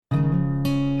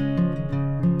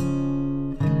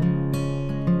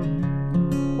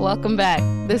Welcome back.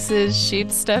 This is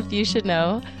Sheep Stuff You Should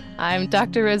Know. I'm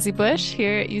Dr. Rosie Bush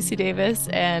here at UC Davis,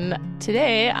 and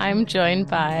today I'm joined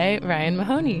by Ryan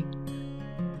Mahoney.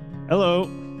 Hello.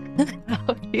 How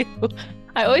are you?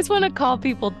 I always want to call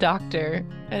people doctor,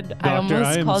 and Doctor, I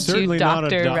almost called you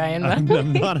Dr. Ryan Mahoney.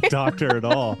 I'm not a doctor at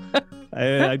all.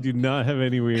 I do not have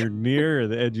anywhere near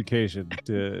the education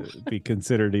to be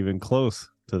considered even close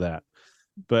to that.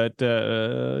 But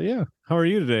yeah, how are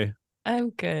you today?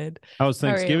 I'm good. How was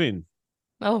Thanksgiving?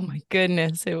 Oh my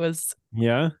goodness, it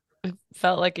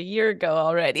felt like a year ago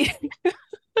already.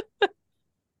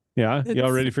 Yeah, you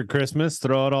all ready for Christmas?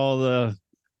 Throw out all the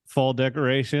fall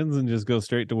decorations and just go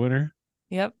straight to winter?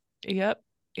 Yep.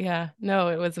 Yeah, no,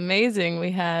 it was amazing.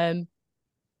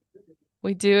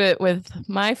 We do it with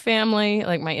my family,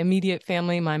 like my immediate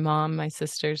family, my mom, my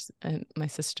sisters, and my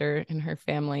sister and her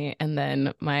family, and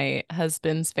then my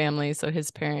husband's family, so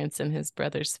his parents and his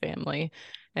brother's family.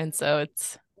 And so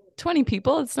it's 20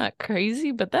 people. It's not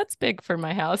crazy, but that's big for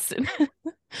my house.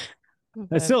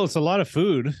 It's a lot of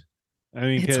food. I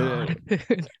mean, it's a lot of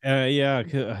food.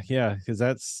 Yeah, because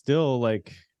that's still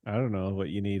like, I don't know what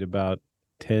you need, about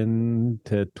 10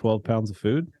 to 12 pounds of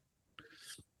food.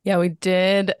 Yeah, we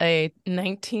did a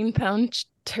 19-pound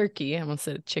turkey. I almost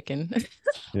said chicken.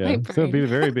 Yeah, so it'd be a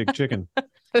very big chicken.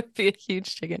 It'd be a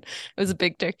huge chicken. It was a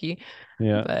big turkey.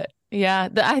 Yeah. But yeah,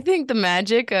 I think the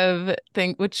magic of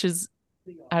which is,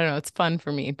 I don't know, it's fun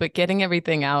for me, but getting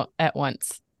everything out at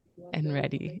once and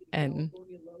ready, and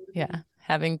yeah,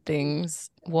 having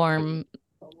things warm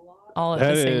all at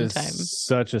the same time.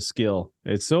 Such a skill.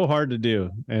 It's so hard to do.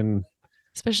 And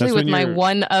especially with my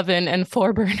one oven and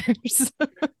 4 burners.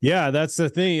 Yeah, that's the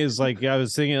thing, is like, I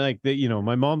was thinking like that,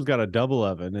 my mom's got a double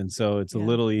oven, and so it's a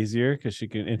little easier because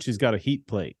she's got a heat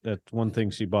plate. That's one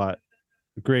thing she bought.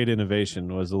 Great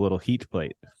innovation was a little heat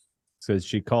plate. So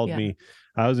she called me.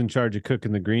 I was in charge of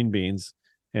cooking the green beans,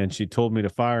 and she told me to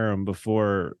fire them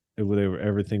before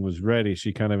everything was ready.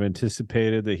 She kind of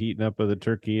anticipated the heating up of the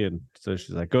turkey, and so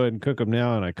she's like, go ahead and cook them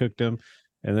now. And I cooked them.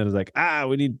 And then it was like,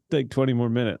 we need like 20 more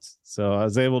minutes. So I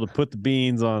was able to put the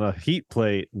beans on a heat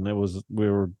plate, and we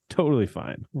were totally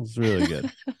fine. It was really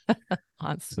good.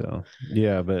 Awesome. So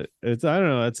yeah, but I don't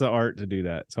know. It's an art to do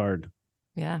that. It's hard.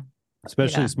 Yeah.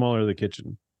 Especially smaller the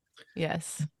kitchen.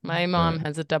 Yes. My mom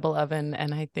has a double oven,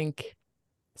 and I think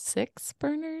 6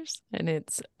 burners, and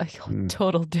it's a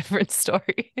total different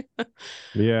story.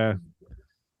 Yeah.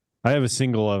 I have a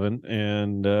single oven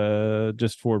and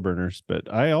just 4 burners,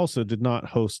 but I also did not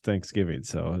host Thanksgiving,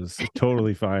 so it was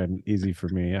totally fine, easy for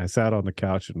me. I sat on the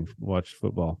couch and watched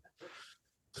football,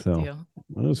 so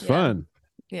it was fun.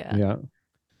 Yeah.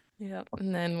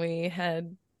 And then we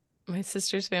had my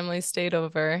sister's family stayed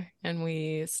over, and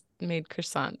we made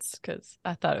croissants because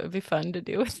I thought it would be fun to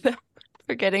do with them.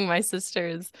 Forgetting my sister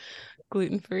is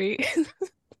gluten-free.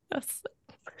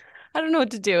 I don't know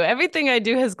what to do. Everything I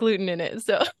do has gluten in it,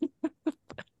 so.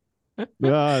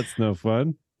 It's no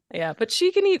fun. Yeah, but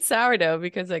she can eat sourdough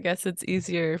because I guess it's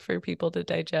easier for people to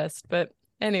digest. But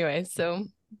anyway, so.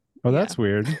 That's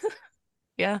weird.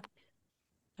 Yeah.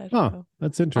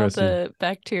 That's interesting. All the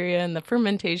bacteria and the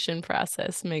fermentation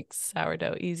process makes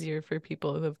sourdough easier for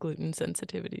people who have gluten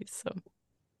sensitivities. So.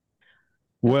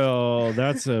 Well,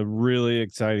 that's a really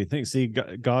exciting thing. See,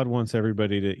 God wants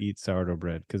everybody to eat sourdough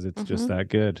bread because it's just that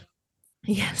good.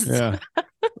 Yes. Yeah.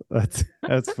 That's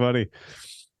funny.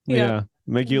 Yeah.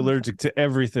 Make you allergic to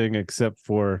everything except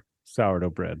for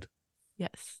sourdough bread.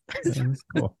 Yes. That's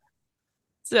cool.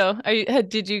 So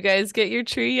did you guys get your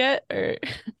tree yet? Or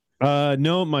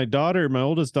no, my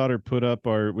oldest daughter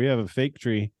we have a fake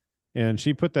tree, and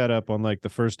she put that up on like the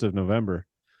 1st of November.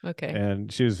 Okay.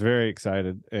 And she was very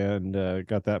excited and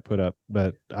got that put up.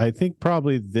 But I think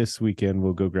probably this weekend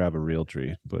we'll go grab a real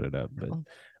tree, put it up. But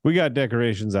we got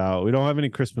decorations out. We don't have any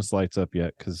Christmas lights up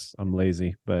yet because I'm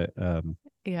lazy. But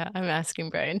yeah, I'm asking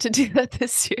Brian to do that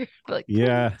this year. Like,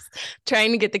 yeah,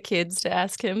 trying to get the kids to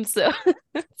ask him, so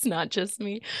it's not just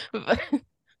me.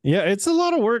 Yeah, it's a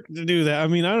lot of work to do that. I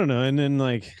mean, I don't know. And then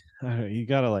like you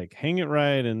gotta like hang it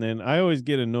right, and then I always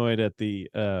get annoyed at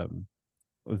I'm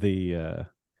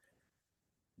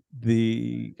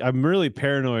really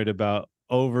paranoid about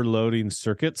overloading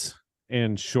circuits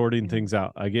and shorting things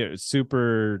out. I get it's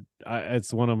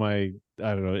one of my,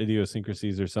 I don't know,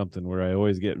 idiosyncrasies or something, where I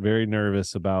always get very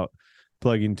nervous about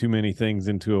plugging too many things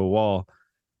into a wall.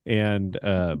 And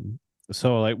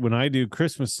so like when I do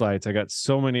Christmas lights, I got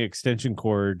so many extension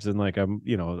cords, and like I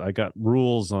got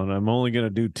rules on, I'm only going to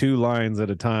do 2 lines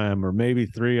at a time, or maybe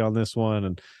 3 on this one.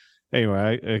 And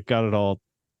anyway, I got it all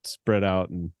spread out,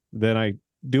 and then I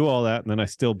do all that, and then I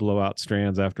still blow out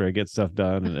strands after I get stuff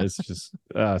done, and it's just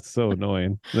it's so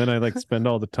annoying. Then I like spend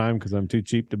all the time because I'm too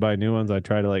cheap to buy new ones. I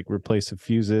try to like replace the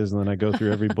fuses, and then I go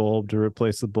through every bulb to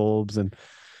replace the bulbs, and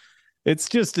it's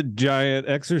just a giant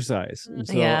exercise.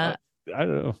 So Yeah. I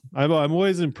don't know. I'm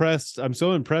always impressed. I'm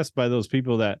so impressed by those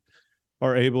people that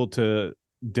are able to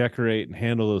decorate and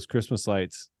handle those Christmas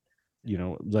lights. You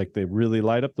know, like they really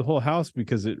light up the whole house,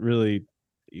 because it really,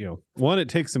 you know, one, it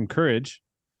takes some courage,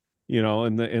 you know,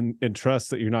 and trust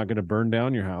that you're not going to burn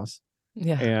down your house.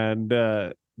 Yeah. And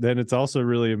then it's also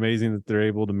really amazing that they're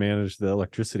able to manage the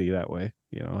electricity that way,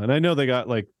 you know. And I know they got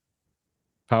like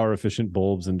power efficient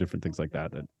bulbs and different things like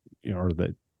that, you know, or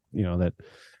that, you know, that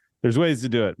there's ways to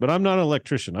do it. But I'm not an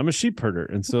electrician. I'm a sheep herder.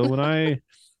 And so when I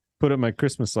put up my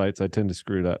Christmas lights, I tend to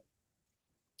screw it up.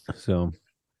 So,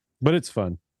 but it's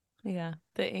fun. Yeah.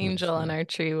 The angel on our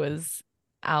tree was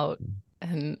out,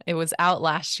 and it was out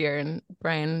last year, and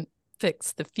Brian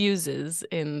fixed the fuses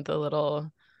in the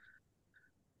little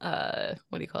what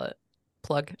do you call it?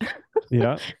 Plug.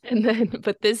 Yeah. And then,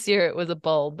 but this year it was a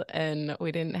bulb, and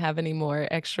we didn't have any more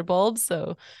extra bulbs.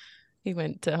 So he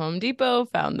went to Home Depot,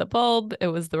 found the bulb. It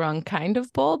was the wrong kind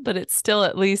of bulb, but it still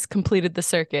at least completed the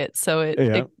circuit. So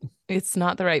it's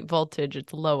not the right voltage.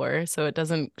 It's lower, so it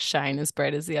doesn't shine as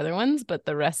bright as the other ones, but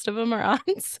the rest of them are on.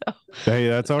 So hey,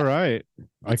 that's all right.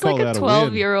 I it's call like that a a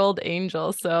win. 12-year-old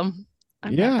angel. So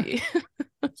I'm happy.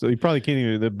 So you probably can't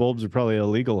even, the bulbs are probably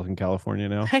illegal in California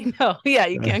now. I know. Yeah,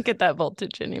 you can't get that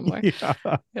voltage anymore. Yeah.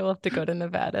 You'll have to go to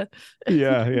Nevada.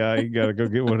 Yeah. You got to go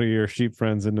get one of your sheep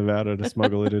friends in Nevada to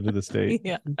smuggle it into the state.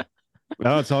 Yeah.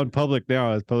 Now it's on public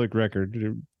now. It's public record.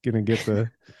 You're gonna get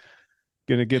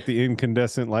the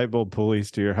incandescent light bulb police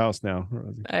to your house now.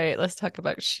 All right, let's talk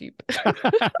about sheep.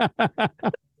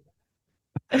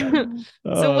 Oh,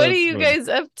 So what are you fun. guys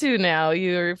up to now?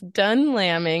 You've done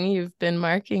lambing, you've been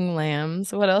marking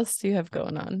lambs. What else do you have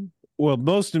going on? Well,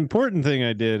 most important thing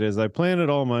I did is I planted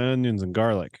all my onions and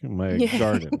garlic in my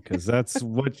garden, because that's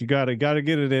what you gotta get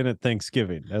it in at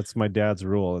Thanksgiving. That's my dad's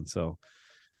rule. And so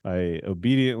I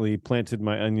obediently planted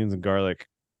my onions and garlic.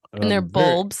 And they're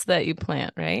bulbs that you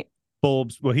plant, right?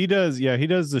 Bulbs. Well, he does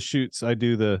the shoots. I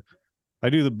do the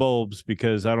bulbs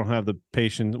because I don't have the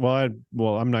patience. Well,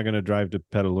 I'm not going to drive to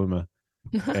Petaluma,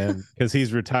 and because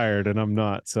he's retired and I'm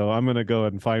not. So I'm going to go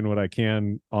and find what I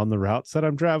can on the routes that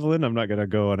I'm traveling. I'm not going to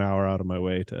go an hour out of my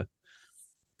way to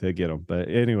get them. But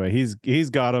anyway, he's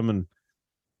got them, and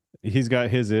he's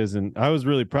got his, and I was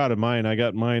really proud of mine. I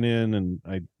got mine in, and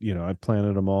I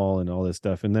planted them all and all this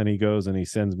stuff. And then he goes and he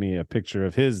sends me a picture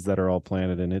of his that are all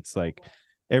planted, and it's like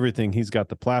everything. He's got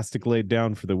the plastic laid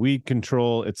down for the weed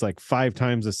control. It's like 5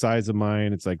 times the size of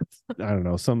mine. It's like, I don't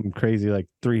know, something crazy, like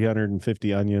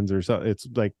 350 onions or something. It's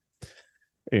like,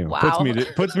 Wow.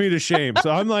 puts me to shame.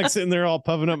 So I'm like sitting there all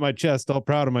puffing up my chest, all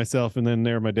proud of myself. And then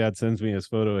my dad sends me his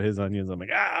photo of his onions. I'm like,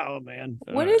 oh man.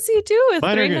 What does he do with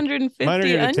Mine are 350 mine are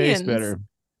gonna onions? taste better.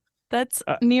 That's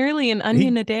nearly an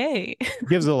onion a day.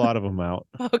 Gives a lot of them out.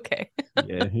 Okay.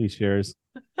 Yeah, he shares.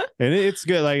 And it's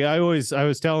good. Like I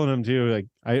was telling him too, like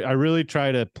I really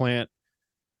try to plant.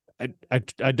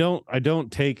 I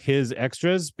don't take his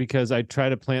extras, because I try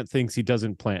to plant things he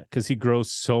doesn't plant, because he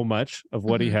grows so much of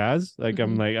what he has. Like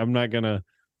I'm not gonna,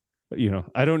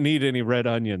 I don't need any red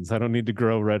onions. I don't need to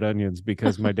grow red onions,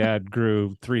 because my dad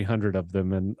grew 300 of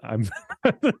them, and I'm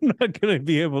not gonna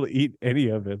be able to eat any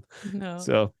of it. No.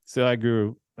 So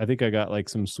I think I got like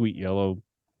some sweet yellow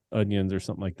onions or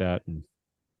something like that, and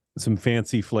some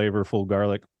fancy flavorful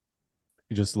garlic,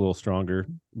 just a little stronger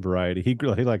variety. He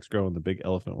likes growing the big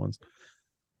elephant ones.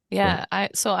 Yeah,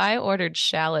 I ordered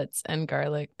shallots and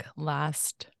garlic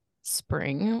last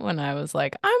spring when I was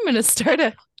like, I'm gonna start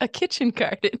a kitchen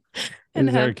garden and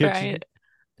Is there have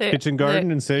a kitchen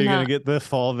garden, and so you're gonna get the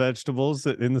fall vegetables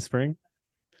in the spring?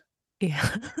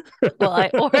 Yeah. Well, I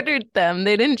ordered them.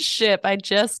 They didn't ship. I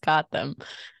just got them,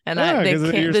 and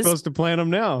you're supposed to plant them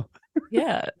now.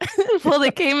 Yeah. Well,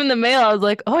 they came in the mail. I was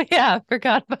like, oh yeah, I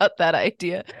forgot about that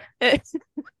idea. I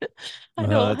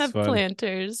don't have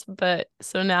planters, but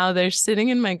so now they're sitting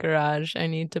in my garage. I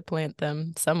need to plant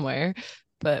them somewhere,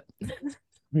 but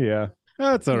yeah,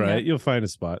 that's all right. You'll find a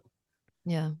spot.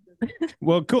 Yeah.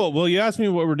 Well, cool. Well, you asked me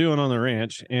what we're doing on the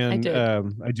ranch, and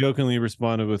I jokingly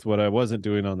responded with what I wasn't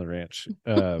doing on the ranch,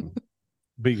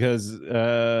 because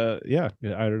I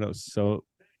don't know. So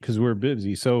because we're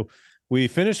busy, so we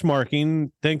finished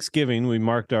marking Thanksgiving. We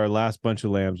marked our last bunch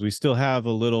of lambs. We still have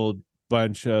a little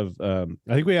bunch of, I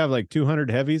think we have like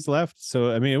 200 heavies left. So,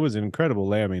 I mean, it was incredible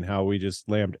lambing, how we just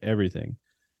lambed everything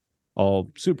all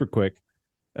super quick.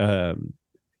 But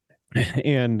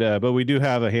we do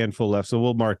have a handful left. So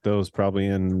we'll mark those probably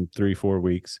in 3-4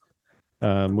 weeks.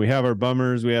 We have our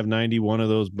bummers. We have 91 of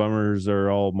those bummers are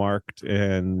all marked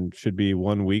and should be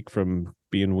 1 week from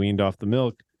being weaned off the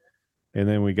milk. And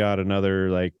then we got another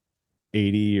like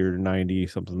 80 or 90,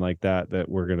 something like that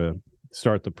we're going to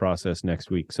start the process next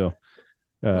week. So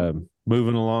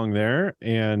moving along there.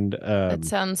 And that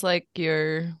sounds like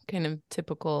your kind of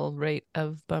typical rate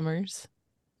of bummers.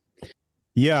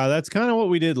 Yeah, that's kind of what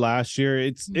we did last year.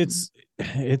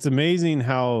 It's amazing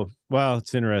how, well,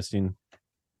 it's interesting.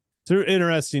 It's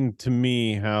interesting to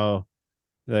me how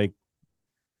like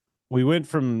we went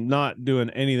from not doing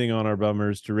anything on our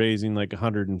bummers to raising like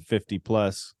 150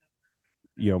 plus,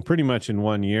 pretty much in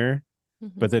 1 year.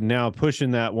 But then now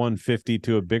pushing that 150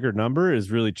 to a bigger number is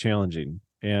really challenging.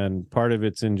 And part of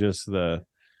it's in just I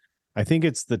think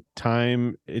it's the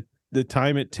time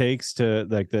it takes to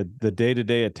like the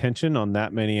day-to-day attention on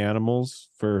that many animals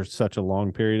for such a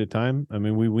long period of time. I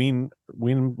mean,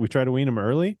 we try to wean them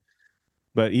early,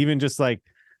 but even just like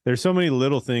there's so many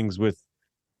little things with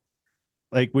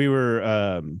like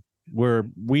we're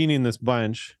weaning this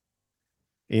bunch,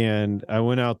 and I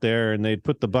went out there and they'd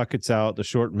put the buckets out, the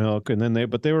short milk, and then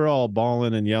they were all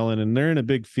bawling and yelling, and they're in a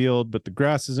big field, but the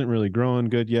grass isn't really growing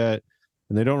good yet,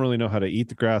 and they don't really know how to eat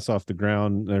the grass off the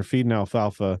ground. They're feeding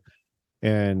alfalfa.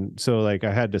 And so like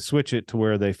I had to switch it to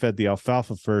where they fed the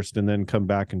alfalfa first and then come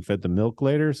back and fed the milk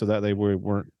later so that they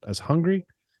weren't as hungry.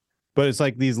 But it's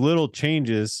like these little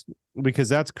changes, because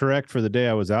that's correct for the day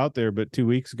I was out there. But 2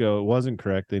 weeks ago, it wasn't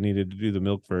correct. They needed to do the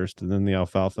milk first and then the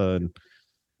alfalfa. And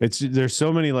there's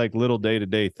so many like little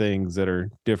day-to-day things that are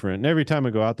different. And every time I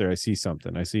go out there, I see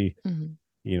something. I see,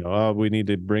 we need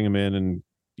to bring them in and,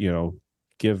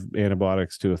 give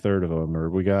antibiotics to a third of them,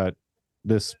 or we got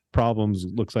this problems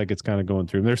looks like it's kind of going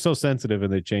through. And they're so sensitive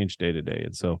and they change day to day.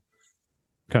 And so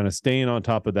kind of staying on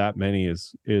top of that many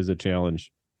is a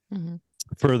challenge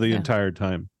for the entire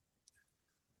time.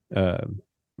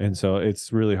 And so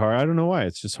it's really hard. I don't know why.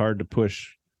 It's just hard to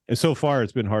push. And so far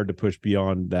it's been hard to push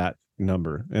beyond that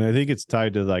number. And I think it's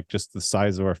tied to like just the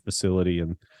size of our facility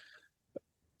and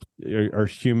our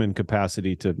human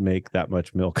capacity to make that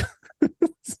much milk.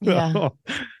 So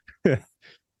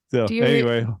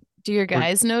anyway. Do your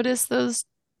guys notice those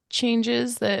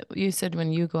changes that you said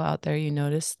when you go out there, you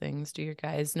notice things? Do your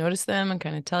guys notice them and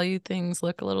kind of tell you things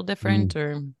look a little different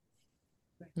or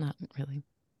not really?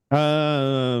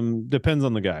 Depends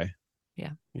on the guy.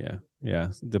 Yeah.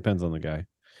 Depends on the guy.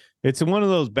 It's one of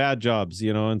those bad jobs,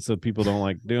 and so people don't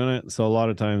like doing it. So a lot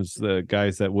of times the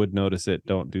guys that would notice it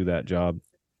don't do that job.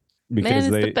 Because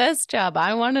it's the best job.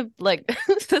 I want to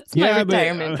that's my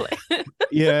retirement plan.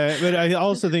 Yeah, but I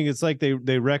also think it's like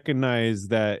they recognize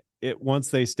that once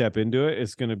they step into it,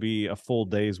 it's going to be a full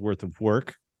day's worth of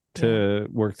work to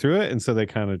work through it, and so they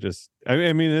kind of just.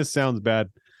 I mean, this sounds bad.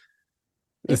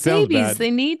 It sounds babies, bad. They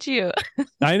need you.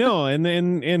 I know,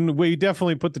 and we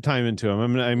definitely put the time into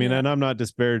them. And I'm not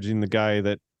disparaging the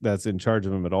guy that's in charge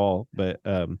of them at all, but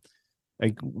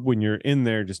like when you're in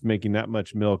there just making that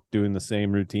much milk, doing the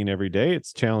same routine every day,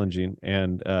 it's challenging.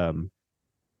 And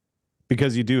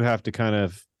because you do have to kind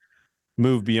of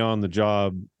move beyond the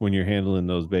job when you're handling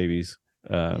those babies.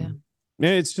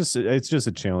 It's just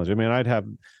a challenge. I mean,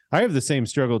 I have the same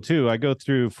struggle too. I go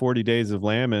through 40 days of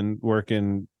lambing,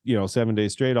 working, 7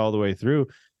 days straight all the way through.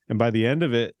 And by the end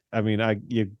of it, I mean,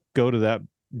 you go to that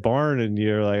barn and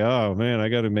you're like, oh man, I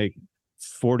got to make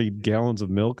 40 gallons of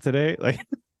milk today.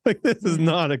 Like this is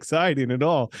not exciting at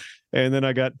all. And then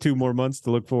I got 2 more months to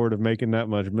look forward to making that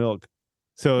much milk.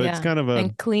 So it's kind of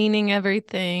and cleaning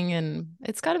everything. And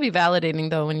it's got to be validating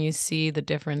though, when you see the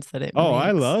difference that it makes. I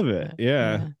love it.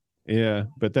 Yeah.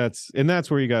 But that's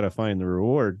where you got to find the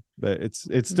reward, but it's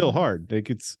still hard.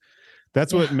 Like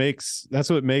that's what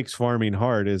makes farming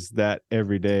hard, is that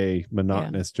everyday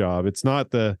monotonous job. It's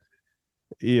not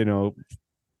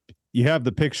you have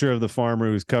the picture of the farmer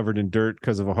who's covered in dirt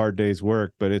because of a hard day's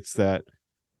work, but it's that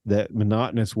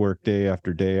monotonous work day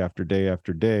after day after day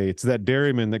after day. It's that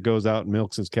dairyman that goes out and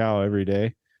milks his cow every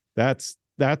day. That's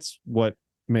what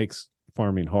makes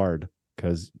farming hard,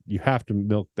 because you have to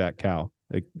milk that cow.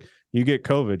 Like you get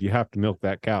COVID, you have to milk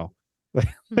that cow.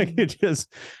 Like it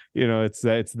just,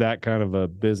 it's that kind of a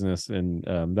business,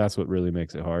 and that's what really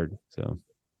makes it hard. So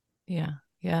yeah.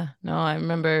 No, I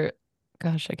remember.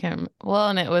 Gosh, I can't remember. Well,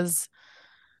 and it was,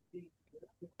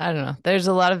 I don't know. There's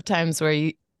a lot of times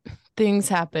where things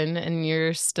happen and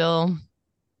you're still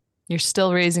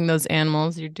raising those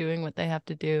animals. You're doing what they have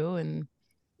to do. And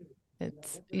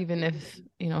it's even if,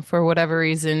 for whatever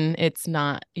reason, it's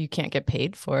not, you can't get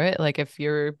paid for it. Like if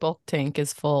your bulk tank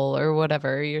is full or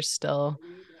whatever, you still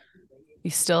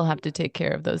have to take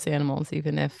care of those animals,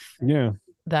 even if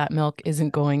that milk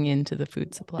isn't going into the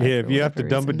food supply. Yeah, for if you have to whatever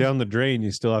dump it reason. down the drain,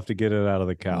 you still have to get it out of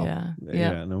the cow. Yeah.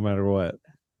 Yeah, no matter what.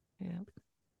 Yeah.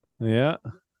 Yeah.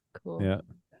 Cool. Yeah.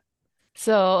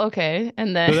 So, okay. And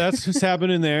So then that's what's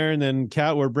happening there. And then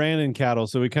we're branding cattle.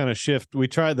 So we kind of shift. We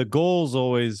try the goals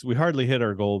always, we hardly hit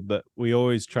our goal, but we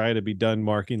always try to be done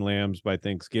marking lambs by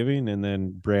Thanksgiving and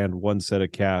then brand one set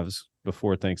of calves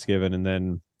before Thanksgiving. And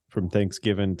then from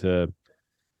Thanksgiving to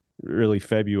really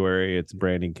February, it's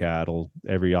branding cattle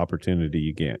every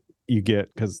opportunity you get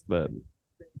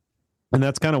and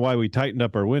that's kind of why we tightened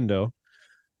up our window,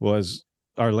 was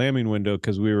our lambing window,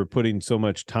 because we were putting so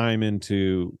much time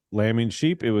into lambing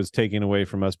sheep. It was taking away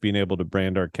from us being able to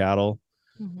brand our cattle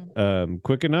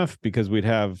quick enough, because we'd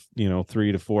have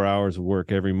 3 to 4 hours of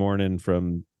work every morning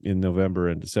in November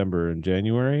and December and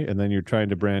January, and then you're trying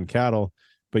to brand cattle,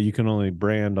 but you can only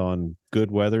brand on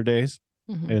good weather days.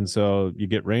 And so you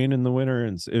get rain in the winter,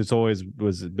 and it's always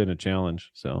been a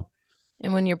challenge. So,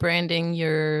 and when you're branding,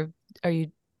 are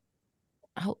you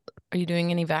doing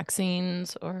any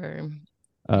vaccines or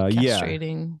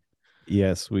castrating?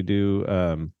 Yes, we do.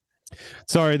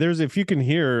 Sorry, if you can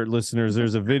hear, listeners,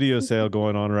 there's a video sale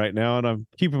going on right now, and I'm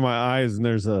keeping my eyes, and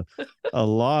there's a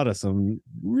lot of some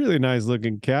really nice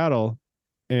looking cattle,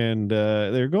 and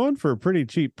they're going for a pretty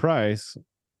cheap price.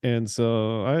 And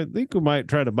so I think we might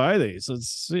try to buy these. Let's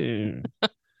see. Let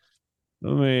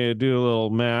me do a little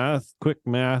quick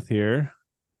math here.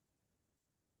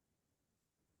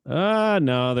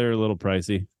 No, they're a little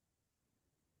pricey.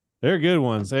 They're good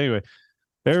ones. Anyway,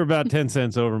 they're about 10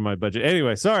 cents over my budget.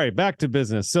 Anyway, sorry, back to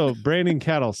business. So branding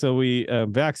cattle. So we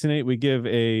vaccinate, we give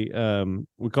we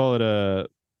call it a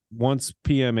once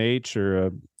PMH, or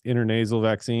a intranasal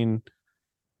vaccine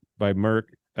by Merck.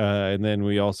 And then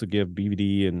we also give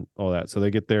BVD and all that. So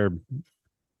they get their, I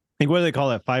think, what do they call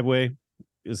that? 5-way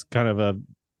is kind of a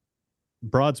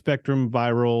broad spectrum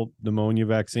viral pneumonia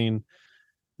vaccine.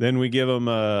 Then we give them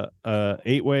a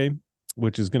 8-way,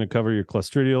 which is going to cover your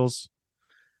clostridials.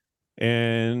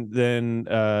 And then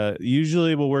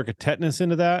usually we'll work a tetanus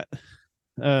into that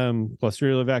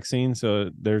clostridial vaccine.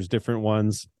 So there's different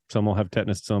ones. Some will have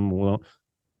tetanus, some will.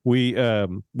 We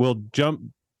in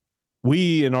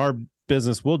our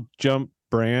business, we'll jump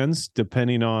brands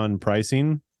depending on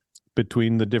pricing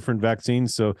between the different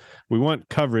vaccines. So we want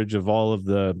coverage of all of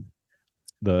the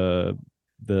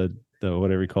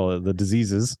whatever you call it, the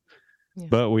diseases. Yeah.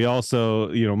 But we also,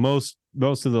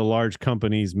 most of the large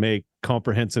companies make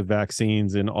comprehensive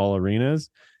vaccines in all arenas.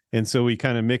 And so we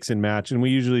kind of mix and match, and we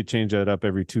usually change that up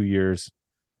every 2 years.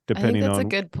 Depending I think that's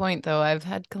a good point, though. I've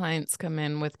had clients come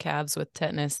in with calves with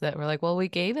tetanus that were like, well, we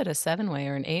gave it a 7-way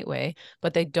or an 8-way,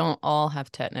 but they don't all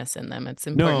have tetanus in them. It's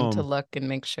important to look and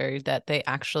make sure that they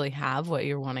actually have what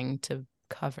you're wanting to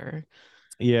cover.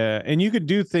 Yeah. And you could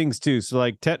do things too. So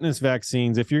like tetanus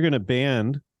vaccines, if you're going to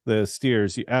ban the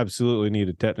steers, you absolutely need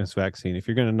a tetanus vaccine. If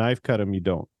you're going to knife cut them, you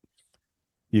don't.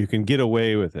 You can get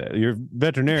away with it. You're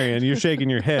veterinarian, you're shaking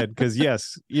your head because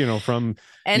yes, from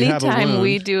anytime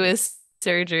we do a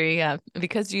surgery, yeah,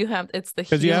 because you have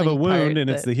a wound and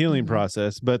it's the healing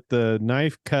process, but the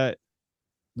knife cut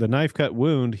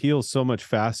wound heals so much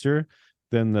faster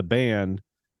than the band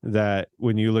that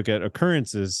when you look at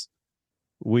occurrences,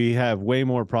 we have way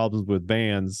more problems with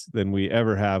bands than we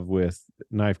ever have with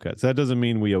knife cuts. That doesn't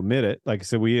mean we omit it. Like I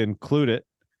said, we include it,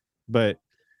 but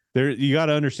you got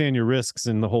to understand your risks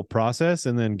in the whole process,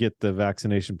 and then get the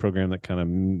vaccination program that kind of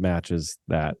matches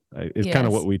that. It's kind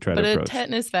of what we try to approach. But a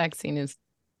tetanus vaccine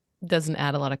doesn't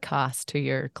add a lot of cost to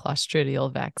your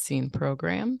clostridial vaccine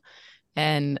program.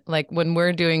 And like when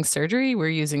we're doing surgery, we're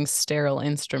using sterile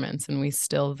instruments, and we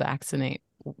still vaccinate.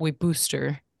 We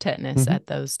booster tetanus at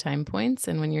those time points.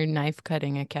 And when you're knife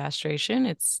cutting a castration,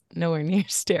 it's nowhere near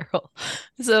sterile.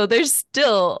 So there's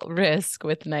still risk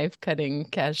with knife cutting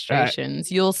castrations.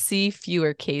 You'll see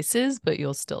fewer cases, but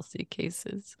you'll still see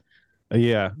cases.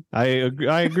 Yeah, I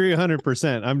agree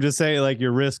 100%. I'm just saying, like,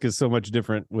 your risk is so much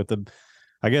different with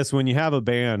I guess when you have a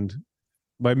band,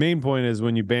 my main point is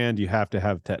when you band, you have to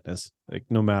have tetanus, like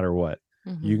no matter what.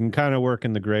 You can kind of work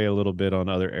in the gray a little bit on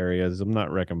other areas. I'm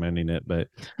not recommending it, but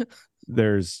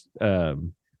there's,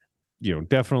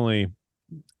 definitely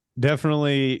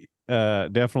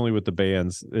with the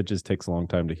bands, it just takes a long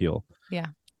time to heal. Yeah.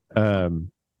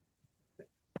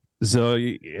 So,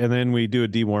 and then we do a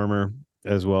dewormer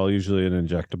as well, usually an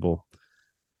injectable.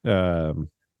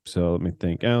 So let me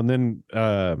think. And then,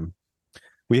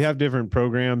 we have different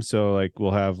programs. So like we'll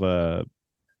have,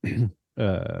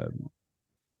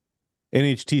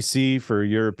 NHTC for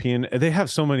European. They have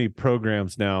so many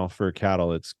programs now for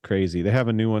cattle. It's crazy. They have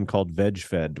a new one called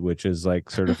VegFed, which is like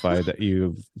certified that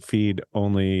you feed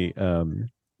only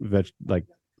like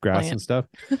grass Plant. and stuff.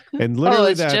 And Oh,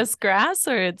 literally it's just grass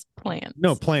or it's plants?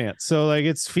 no plants. So like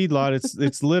it's feedlot.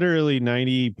 It's literally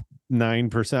 99%.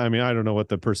 I mean, I don't know what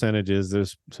the percentage is.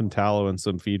 There's some tallow and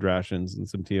some feed rations and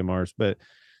some TMRs, but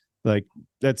like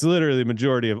that's literally the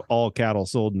majority of all cattle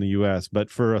sold in the US.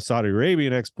 But for a Saudi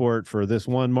Arabian export for this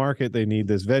one market, they need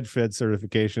this veg fed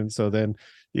certification. So then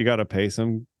you got to pay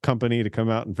some company to come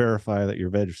out and verify that your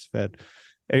veg is fed.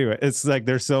 Anyway, it's like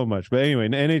there's so much. But anyway,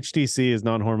 NHTC is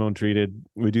non-hormone treated.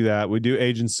 We do that. We do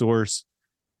age and source,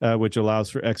 which allows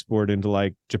for export into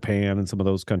like Japan and some of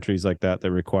those countries like that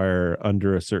require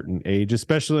under a certain age,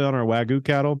 especially on our Wagyu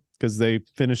cattle, because they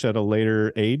finish at a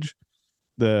later age.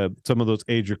 Some of those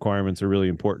age requirements are really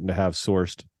important to have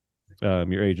sourced,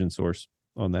 your age and source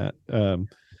on that. A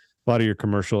lot of your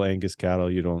commercial Angus cattle,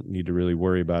 you don't need to really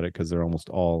worry about it because they're almost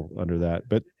all under that.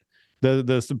 But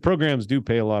the programs do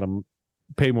pay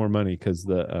more money because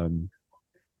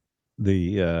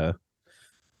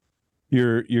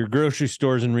your grocery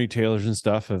stores and retailers and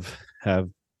stuff have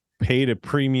paid a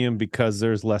premium because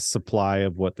there's less supply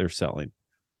of what they're selling.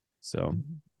 So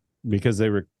because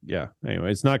anyway,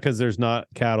 it's not because there's not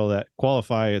cattle that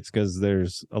qualify, it's because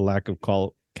there's a lack of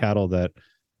cattle that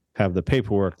have the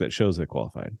paperwork that shows they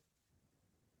qualified.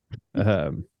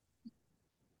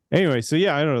 Anyway, so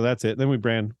yeah, I don't know, that's it. Then we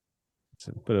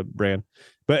put a brand.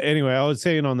 But anyway, I was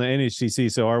saying on the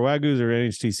NHTC, so our Wagyus are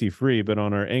NHTC free, but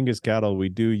on our Angus cattle, we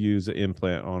do use an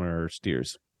implant on our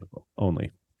steers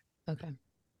only. Okay.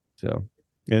 So,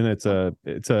 and it's a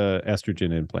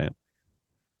estrogen implant.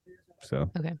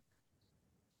 So. Okay.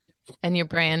 And your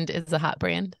brand is a hot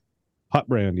brand? Hot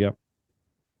brand, yep.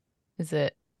 Is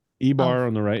it? E-bar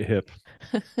on the right hip.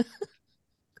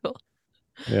 Cool.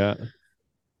 Yeah.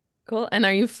 Cool. And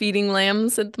are you feeding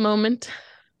lambs at the moment?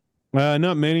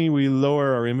 Not many. We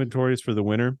lower our inventories for the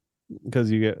winter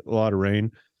because you get a lot of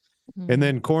rain. Mm-hmm. And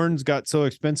then corn's got so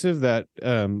expensive that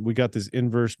we got this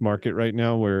inverse market right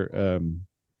now where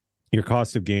your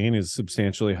cost of gain is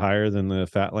substantially higher than the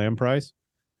fat lamb price.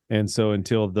 And so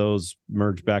until those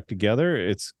merge back together,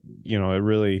 it's, it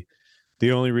really,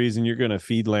 the only reason you're going to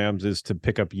feed lambs is to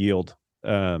pick up yield,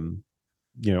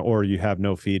 or you have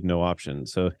no feed, no option.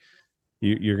 So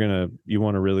you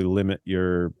want to really limit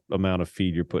your amount of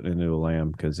feed you're putting into a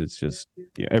lamb because it's just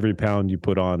every pound you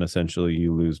put on, essentially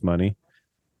you lose money.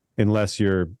 Unless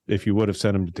if you would have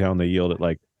sent them to town, they yield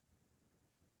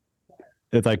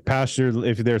it's like pasture.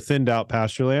 If they're thinned out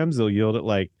pasture lambs, they'll yield at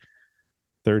like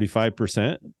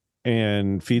 35%.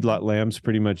 And feedlot lambs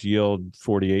pretty much yield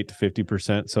 48 to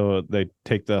 50%. So they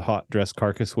take the hot dress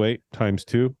carcass weight times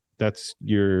 2.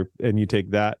 And you take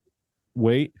that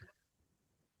weight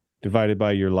divided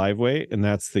by your live weight, and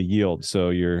that's the yield. So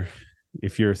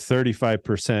if you're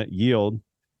 35% yield,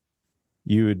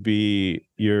 you would be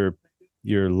your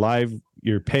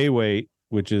pay weight,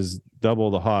 which is double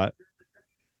the hot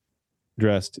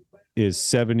dressed, is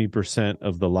 70%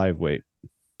 of the live weight.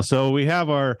 So we have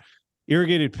our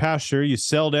irrigated pasture. You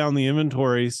sell down the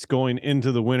inventories going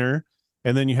into the winter,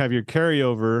 and then you have your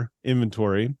carryover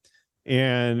inventory,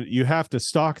 and you have to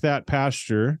stock that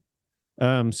pasture.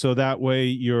 So that way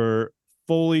you're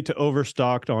fully to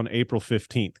overstocked on April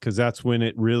 15th, because that's when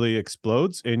it really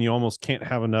explodes and you almost can't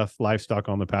have enough livestock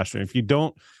on the pasture. If you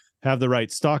don't have the right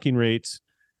stocking rates,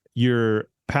 your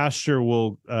pasture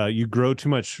will, you grow too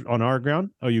much on our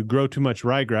ground, or you grow too much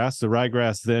ryegrass. The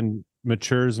ryegrass then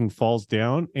matures and falls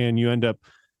down, and you end up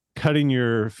cutting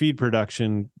your feed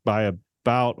production by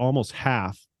about almost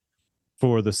half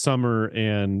for the summer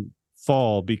and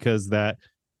fall, because that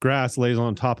grass lays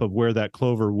on top of where that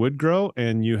clover would grow,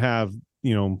 and you have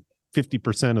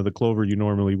 50% of the clover you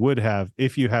normally would have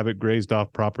if you have it grazed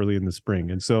off properly in the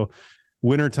spring. And so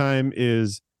wintertime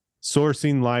is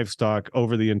sourcing livestock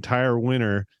over the entire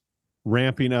winter,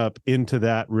 ramping up into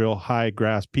that real high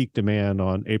grass peak demand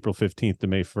on April 15th to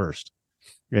May 1st.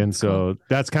 And so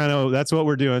that's what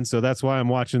we're doing. So that's why I'm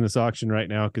watching this auction right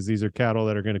now, because these are cattle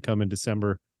that are going to come in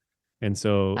December. And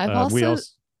so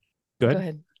go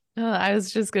ahead. No, I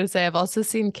was just going to say, I've also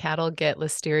seen cattle get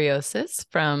listeriosis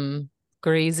from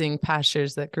grazing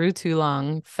pastures that grew too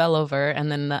long, fell over,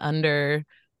 and then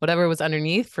whatever was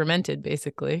underneath fermented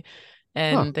basically.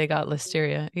 And they got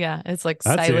listeria. Yeah, it's like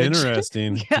that's silage.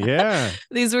 Interesting. Yeah.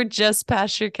 These were just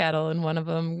pasture cattle, and one of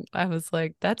them, I was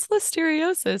like, "That's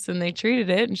listeriosis," and they treated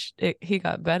it, and he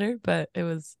got better. But it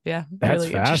was, that's really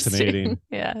fascinating.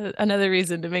 Yeah, another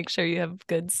reason to make sure you have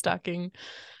good stocking.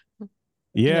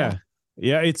 Yeah,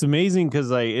 it's amazing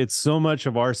because it's so much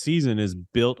of our season is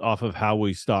built off of how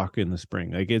we stock in the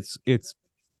spring. Like it's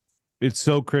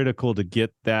so critical to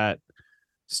get that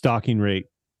stocking rate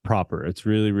proper. It's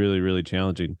really, really, really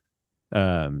challenging.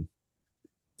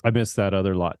 I missed that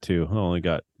other lot too. I only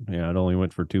got, it only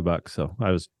went for $2. So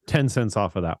I was 10 cents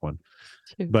off of that one.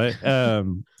 But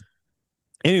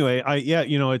anyway,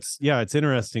 it's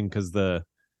interesting because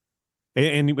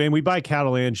and we buy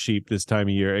cattle and sheep this time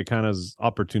of year. It kind of is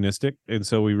opportunistic. And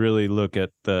so we really look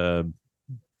at you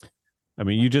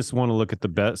just want to look at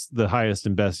the highest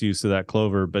and best use of that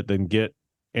clover, but then get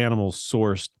animals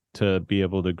sourced to be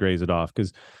able to graze it off.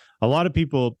 Because a lot of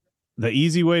people, the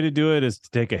easy way to do it is to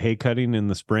take a hay cutting in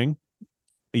the spring.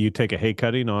 You take a hay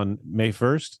cutting on May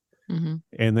 1st,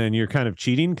 and then you're kind of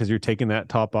cheating because you're taking that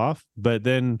top off. But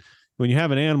then when you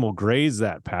have an animal graze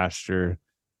that pasture,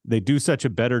 they do such a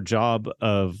better job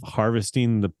of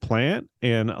harvesting the plant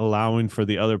and allowing for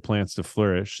the other plants to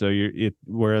flourish. So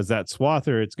whereas that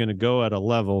swather, it's going to go at a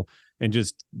level and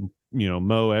just,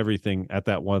 mow everything at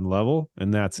that one level,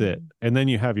 and that's it. And then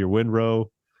you have your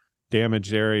windrow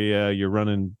damaged area, you're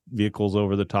running vehicles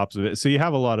over the tops of it. So you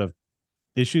have a lot of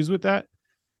issues with that.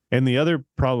 And the other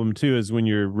problem too is when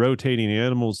you're rotating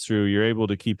animals through, you're able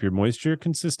to keep your moisture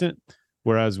consistent.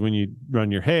 Whereas when you run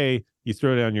your hay, you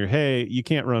throw down your hay, you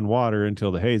can't run water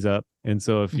until the hay's up. And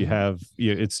so if you have,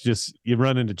 it's just, you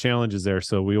run into challenges there.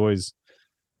 So we always,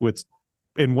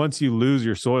 and once you lose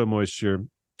your soil moisture,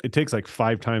 it takes like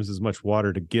 5 times as much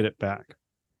water to get it back.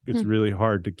 It's really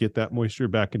hard to get that moisture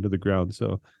back into the ground.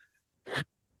 So,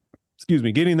 excuse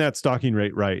me, getting that stocking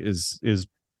rate right is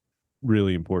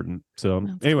really important. So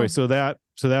anyway, cool.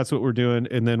 so that's what we're doing.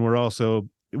 And then we're also,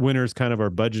 winter's kind of our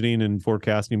budgeting and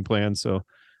forecasting plan. So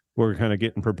we're kind of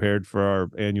getting prepared for our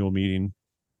annual meeting.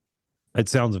 It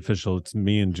sounds official. It's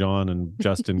me and John and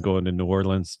Justin going to New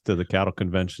Orleans to the cattle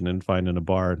convention and finding a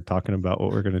bar and talking about what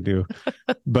we're going to do.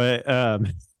 But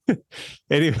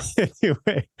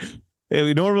anyway,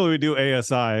 normally we do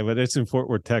ASI, but it's in Fort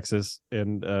Worth, Texas,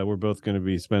 and we're both going to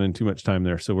be spending too much time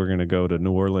there. So we're going to go to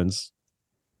New Orleans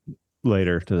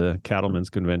later to the Cattlemen's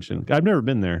Convention. I've never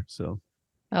been there, so.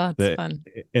 Oh, it's fun.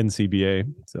 NCBA,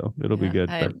 so it'll be good.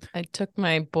 I took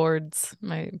my boards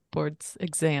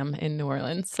exam in New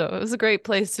Orleans, so it was a great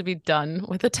place to be done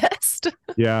with a test.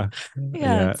 Yeah.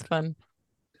 It's fun.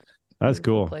 That's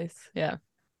Beautiful cool. Place. Yeah.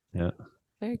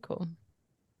 Very cool.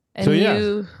 And so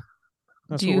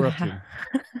that's what we're up to.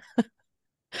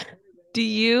 Do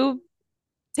you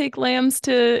take lambs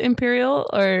to Imperial,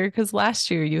 or because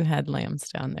last year you had lambs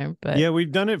down there? But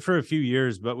we've done it for a few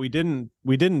years, but we didn't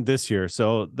this year.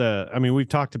 So we've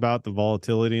talked about the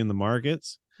volatility in the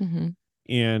markets, and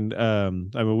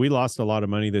we lost a lot of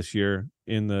money this year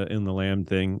in the lamb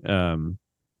thing. I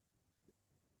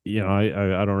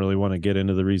don't really want to get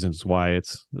into the reasons why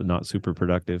it's not super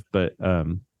productive, but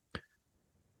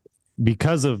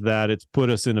because of that, it's put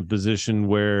us in a position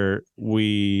where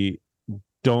we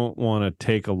don't want to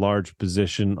take a large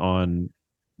position on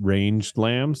ranged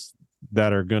lambs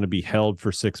that are going to be held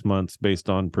for 6 months based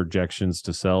on projections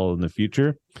to sell in the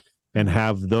future, and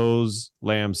have those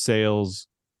lamb sales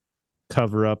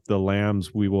cover up the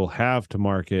lambs we will have to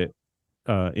market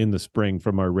in the spring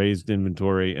from our raised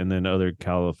inventory and then other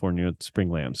California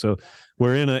spring lambs. So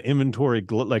we're in an inventory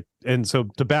and so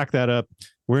to back that up,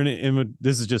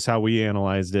 this is just how we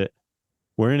analyzed it.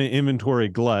 We're in an inventory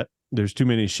glut. There's too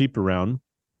many sheep around.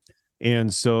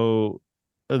 And so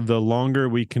the longer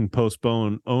we can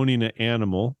postpone owning an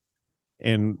animal,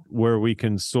 and where we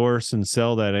can source and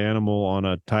sell that animal on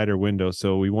a tighter window.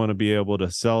 So we want to be able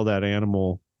to sell that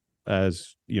animal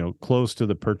as, close to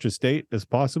the purchase date as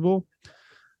possible.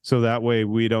 So that way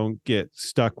we don't get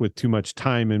stuck with too much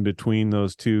time in between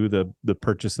those two, the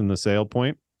purchase and the sale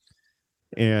point.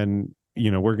 And,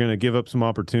 we're going to give up some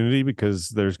opportunity because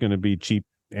there's going to be cheap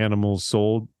animals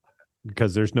sold,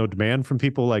 because there's no demand from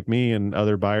people like me and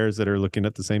other buyers that are looking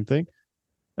at the same thing.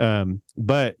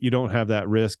 But you don't have that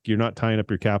risk. You're not tying up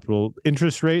your capital.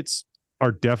 Interest rates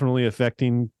are definitely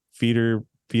affecting feeder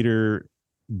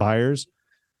buyers.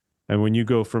 And when you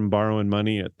go from borrowing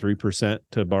money at 3%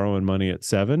 to borrowing money at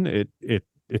 7%,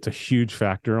 it's a huge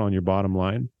factor on your bottom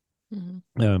line.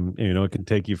 It can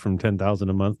take you from $10,000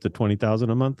 a month to $20,000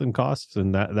 a month in costs,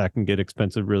 and that can get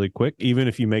expensive really quick. Even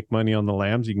if you make money on the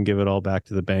lambs, you can give it all back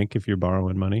to the bank if you're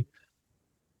borrowing money.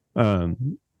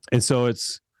 And so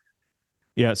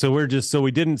so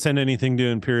we didn't send anything to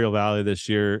Imperial Valley this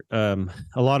year. A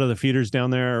lot of the feeders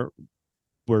down there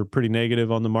were pretty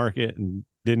negative on the market and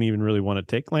didn't even really want to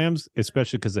take lambs,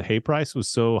 especially because the hay price was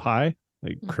so high,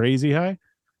 like crazy high.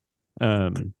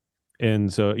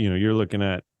 And so, you're looking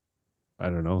at, I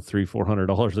don't know,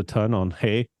 $300-$400 a ton on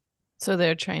hay. So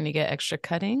they're trying to get extra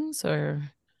cuttings,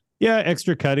 or? Yeah,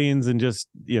 extra cuttings, and just,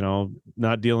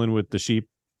 not dealing with the sheep.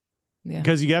 Yeah.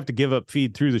 Because you have to give up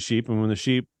feed through the sheep. And when the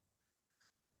sheep,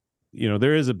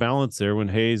 there is a balance there. When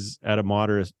hay's at a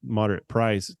moderate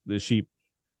price, the sheep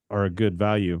are a good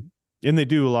value, and they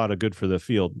do a lot of good for the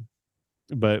field.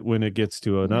 But when it gets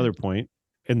to another point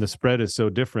and the spread is so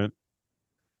different,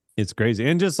 it's crazy.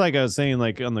 And just like I was saying,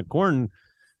 like on the corn,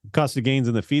 cost of gains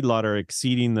in the feedlot are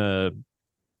exceeding the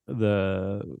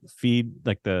feed,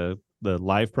 like the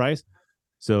live price.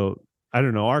 So I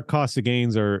don't know, our cost of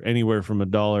gains are anywhere from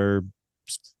 $1.50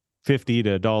 to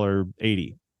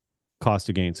 $1.80 cost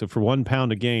of gain. So for 1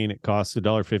 pound of gain, it costs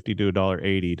 $1.50 to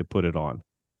 $1.80 to put it on.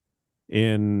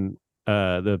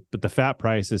 But the fat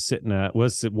price is sitting at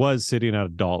was sitting at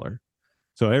 $1.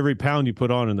 So every pound you put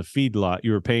on in the feedlot,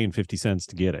 you were paying 50 cents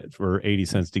to get it, or 80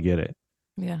 cents to get it.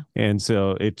 Yeah. And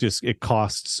so it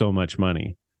costs so much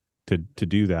money to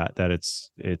do that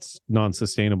it's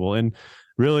non-sustainable. And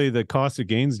really the cost of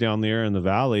gains down there in the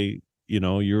valley,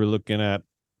 you're looking at,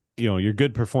 your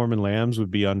good performing lambs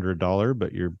would be under $1,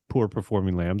 but your poor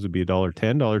performing lambs would be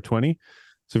 $1.10, $1.20.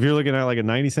 So if you're looking at like a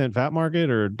 90-cent fat market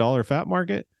or $1 fat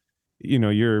market,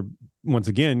 you're once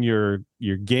again, your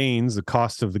gains, the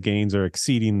cost of the gains are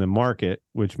exceeding the market,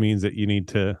 which means that you need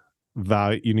to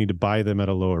buy them at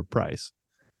a lower price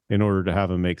in order to have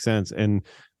them make sense. And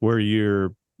where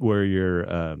your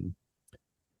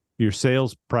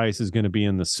sales price is going to be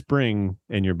in the spring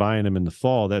and you're buying them in the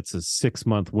fall, that's a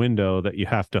 6-month window that you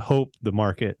have to hope the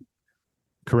market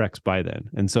corrects by then.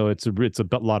 And so it's a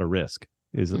lot of risk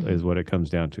is what it comes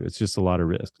down to. It's just a lot of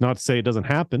risk. Not to say it doesn't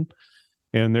happen.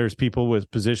 And there's people with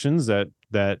positions that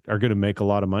are going to make a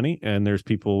lot of money, and there's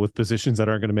people with positions that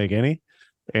aren't going to make any,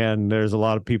 and there's a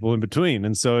lot of people in between.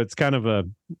 And so it's kind of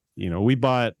we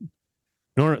bought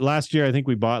last year, I think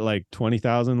we bought like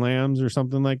 20,000 lambs or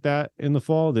something like that in the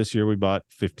fall. This year we bought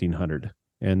 1,500.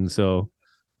 And so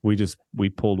we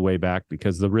pulled way back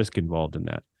because the risk involved in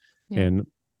that. Yeah. And,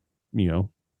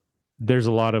 there's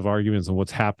a lot of arguments on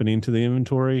what's happening to the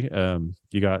inventory.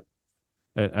 You got,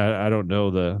 I don't know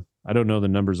the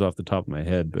numbers off the top of my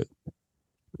head, but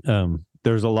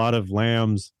there's a lot of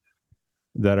lambs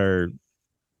that are,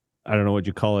 I don't know what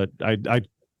you call it.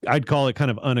 I'd call it kind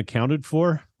of unaccounted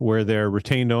for, where they're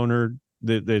retained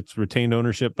it's retained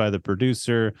ownership by the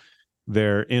producer.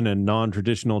 They're in a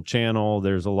non-traditional channel.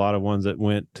 There's a lot of ones that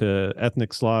went to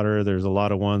ethnic slaughter. There's a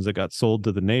lot of ones that got sold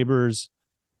to the neighbors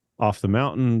off the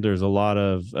mountain. There's a lot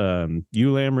of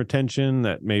ewe lamb retention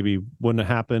that maybe wouldn't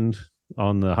have happened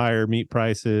on the higher meat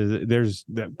prices. There's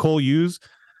coal ewes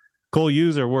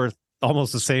are worth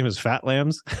almost the same as fat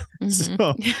lambs.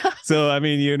 Mm-hmm. so I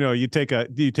mean, you take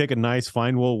a nice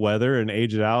fine wool wether and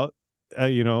age it out,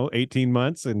 18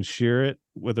 months and shear it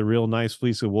with a real nice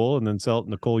fleece of wool and then sell it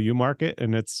in the coal ewe market,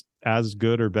 and it's as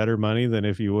good or better money than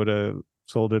if you would have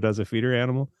sold it as a feeder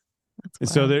animal. And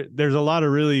so there's a lot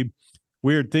of really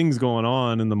weird things going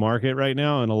on in the market right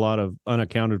now, and a lot of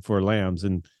unaccounted for lambs,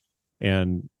 and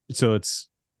so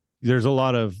there's a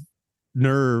lot of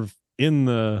nerve in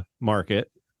the market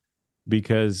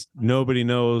because nobody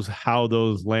knows how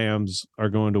those lambs are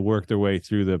going to work their way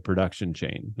through the production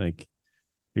chain. Like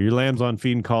your lambs on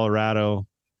feed in Colorado,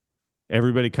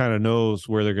 everybody kind of knows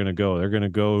where they're going to go. They're going to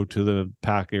go to the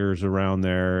packers around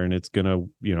there, and it's going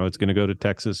to go to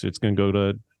Texas. It's going to go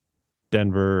to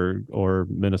Denver or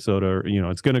Minnesota.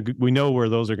 We know where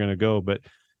those are going to go, but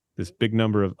this big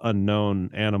number of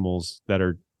unknown animals that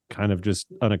are kind of just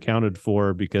unaccounted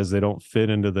for because they don't fit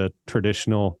into the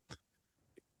traditional,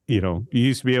 you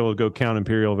used to be able to go count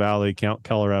Imperial Valley, count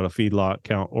Colorado feedlot,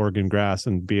 count Oregon grass,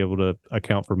 and be able to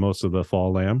account for most of the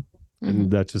fall lamb. Mm-hmm.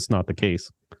 And that's just not the case.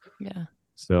 Yeah.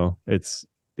 So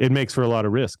it makes for a lot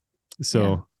of risk. So,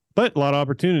 yeah. But a lot of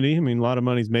opportunity. I mean, a lot of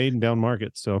money's made in down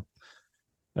markets. So,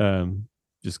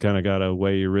 just kind of got to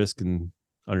weigh your risk and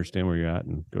understand where you're at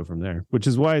and go from there, which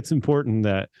is why it's important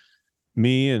that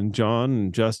me and John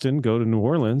and Justin go to New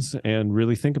Orleans and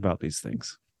really think about these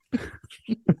things.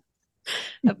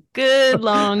 A good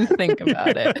long think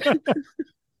about it.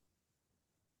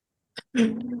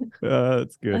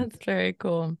 That's good. That's very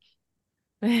cool.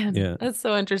 Man, yeah. That's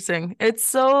so interesting. It's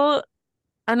so,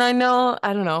 and I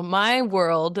don't know, my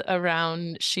world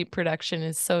around sheep production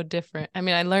is so different. I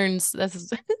mean, I learned,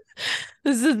 this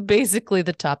is basically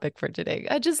the topic for today.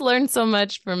 I just learned so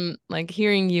much from like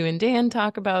hearing you and Dan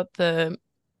talk about the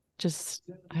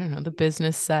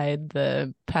business side,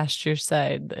 the pasture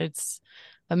side. It's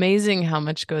amazing how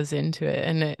much goes into it.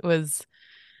 And I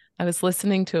was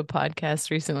listening to a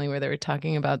podcast recently where they were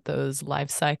talking about those life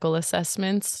cycle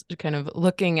assessments, kind of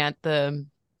looking at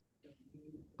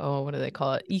what do they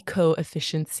call it?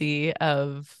 Eco-efficiency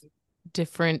of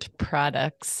different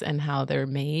products and how they're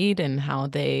made and how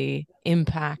they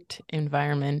impact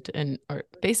environment or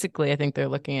basically I think they're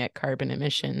looking at carbon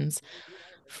emissions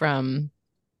from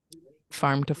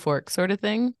farm to fork sort of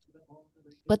thing.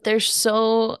 But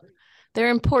they're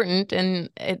important, and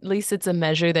at least it's a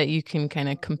measure that you can kind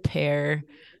of compare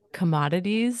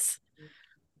commodities,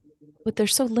 but they're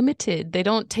so limited. They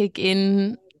don't take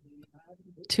in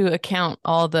to account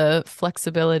all the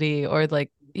flexibility, or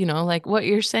like, like what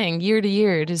you're saying, year to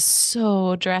year, it is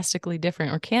so drastically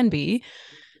different, or can be,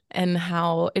 and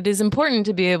how it is important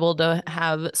to be able to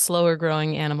have slower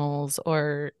growing animals,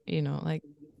 or, like,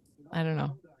 I don't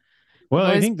know. Well,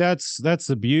 I think that's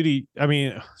the beauty. I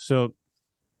mean, so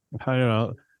I don't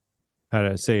know how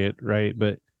to say it right,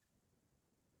 but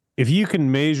if you can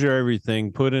measure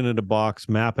everything, put it in a box,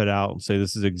 map it out, and say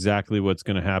this is exactly what's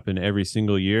going to happen every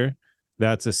single year,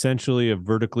 that's essentially a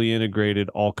vertically integrated,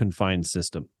 all confined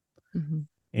system. Mm-hmm.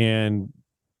 And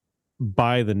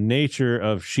by the nature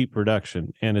of sheep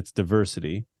production and its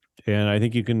diversity, and I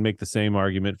think you can make the same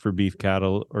argument for beef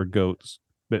cattle or goats,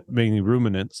 but mainly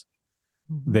ruminants,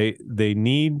 mm-hmm. they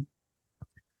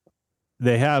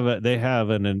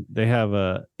have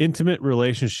a intimate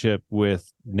relationship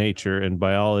with nature and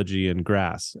biology and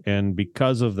grass, and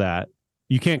because of that,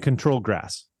 you can't control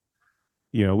grass.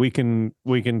 We can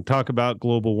talk about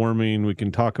global warming, we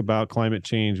can talk about climate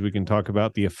change, we can talk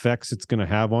about the effects it's going to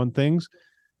have on things,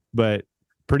 but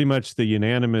pretty much the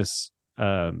unanimous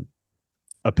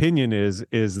opinion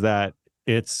is that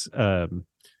it's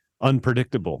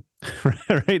unpredictable,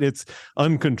 right? It's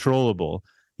uncontrollable.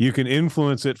 You can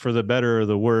influence it for the better or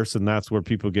the worse, and that's where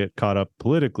people get caught up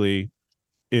politically,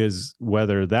 is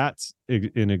whether that's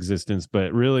in existence.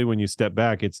 But really, when you step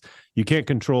back, you can't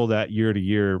control that year to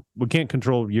year. We can't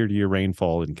control year to year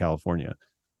rainfall in California,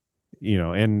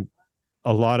 and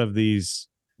a lot of these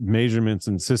measurements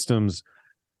and systems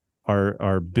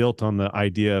are built on the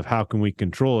idea of how can we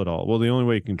control it all? Well, the only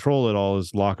way to control it all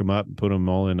is lock them up and put them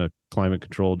all in a climate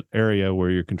controlled area where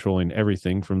you're controlling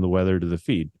everything from the weather to the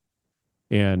feed.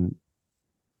 And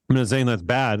I'm not saying that's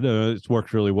bad. It's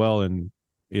worked really well in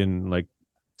like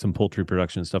some poultry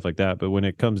production and stuff like that. But when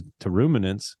it comes to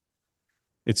ruminants,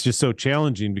 it's just so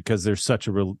challenging because there's such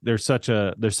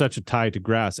a tie to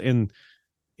grass, and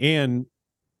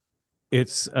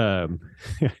it's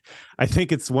I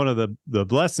think it's one of the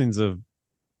blessings of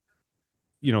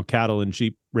cattle and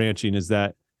sheep ranching is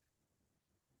that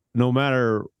no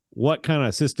matter what kind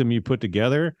of system you put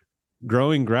together,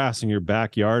 growing grass in your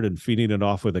backyard and feeding it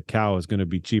off with a cow is going to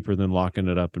be cheaper than locking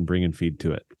it up and bringing feed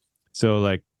to it. So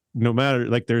like, no matter,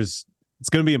 like it's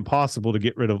going to be impossible to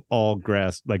get rid of all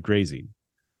grass, like grazing.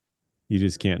 You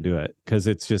just can't do it because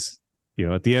it's just,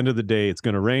 at the end of the day, it's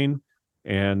going to rain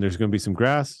and there's going to be some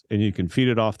grass and you can feed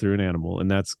it off through an animal,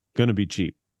 and that's going to be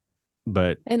cheap.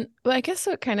 And I guess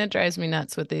what kind of drives me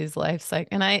nuts with these life cycle,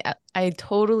 and I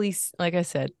totally, like I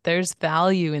said, there's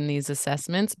value in these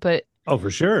assessments, but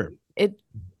for sure.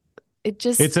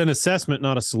 It's an assessment,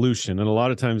 not a solution. And a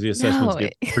lot of times the assessments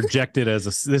get projected as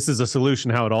this is a solution,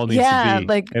 how it all needs to be.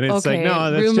 Like, and it's okay, like, no,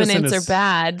 that's ruminants are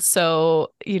bad. So,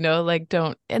 like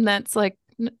don't, and that's like,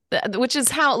 which is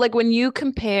how, like when you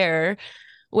compare,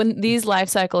 when these life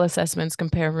cycle assessments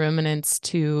compare ruminants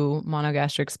to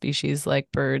monogastric species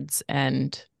like birds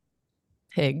and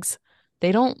pigs,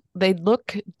 they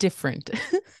look different.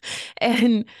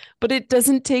 But it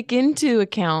doesn't take into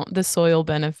account the soil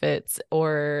benefits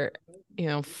or,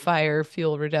 fire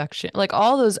fuel reduction, like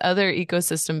all those other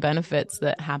ecosystem benefits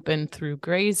that happen through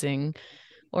grazing,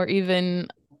 or even,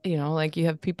 like you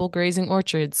have people grazing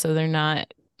orchards, so they're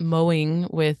not mowing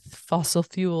with fossil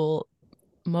fuel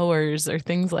mowers or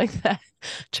things like that,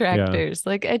 tractors. Yeah.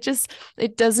 Like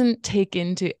it doesn't take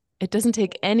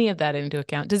any of that into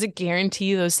account. Does it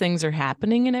guarantee those things are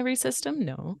happening in every system?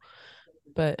 No,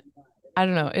 but I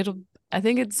don't know. I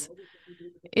think it's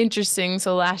interesting.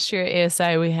 So last year at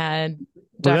ASI, we had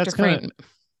Dr. Frank.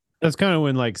 That's kind of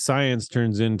when like science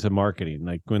turns into marketing.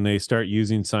 Like when they start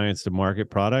using science to market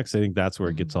products, I think that's where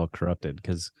it gets all corrupted.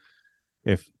 Because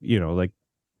if, like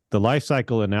the life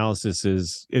cycle analysis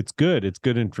it's good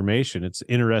information. It's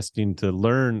interesting to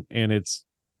learn, and it's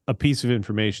a piece of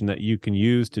information that you can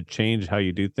use to change how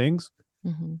you do things.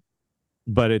 Mm-hmm.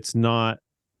 But it's not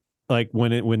like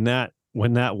when that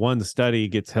one study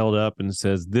gets held up and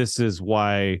says this is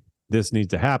why this needs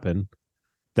to happen,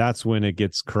 that's when it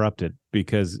gets corrupted,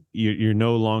 because you're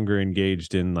no longer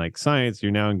engaged in like science.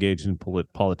 You're now engaged in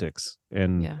politics,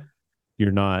 and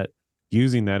you're not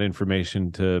using that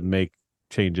information to make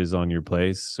changes on your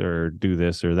place or do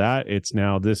this or that. It's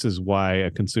now, this is why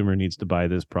a consumer needs to buy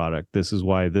this product. This is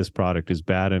why this product is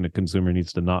bad and a consumer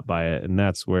needs to not buy it. And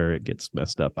that's where it gets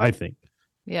messed up, I think.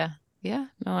 Yeah. Yeah,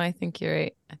 no, I think you're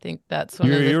right. I think that's one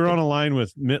You're of the you're on a line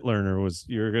with Mitlerner. Was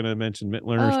you're going to mention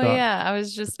Mitlerner's Oh talk? yeah, I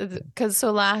was just because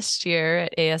so last year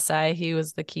at ASI he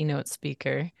was the keynote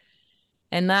speaker,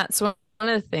 and that's one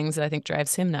of the things that I think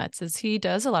drives him nuts is he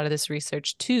does a lot of this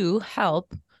research to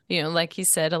help. You know, like he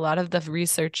said, a lot of the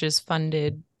research is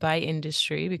funded by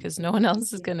industry because no one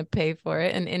else is going to pay for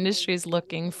it, and industry is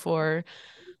looking for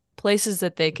places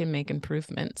that they can make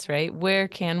improvements, right? Where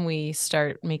can we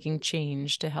start making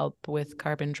change to help with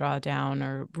carbon drawdown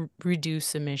or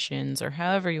reduce emissions or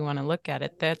however you want to look at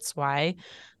it? That's why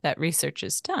that research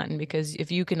is done, because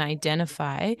if you can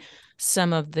identify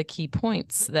some of the key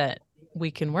points that we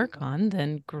can work on,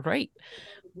 then great.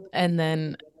 And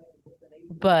then,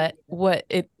 but what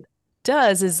it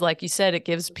does is, like you said, it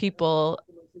gives people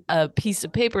a piece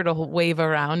of paper to wave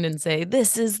around and say,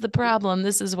 this is the problem,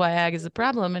 this is why ag is the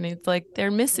problem. And it's like they're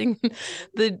missing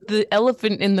the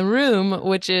elephant in the room,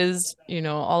 which is, you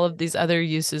know, all of these other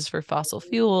uses for fossil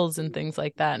fuels and things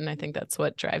like that. And I think that's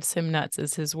what drives him nuts,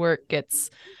 is his work gets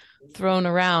thrown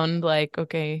around like,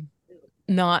 okay,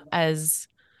 not as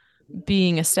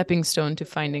being a stepping stone to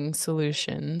finding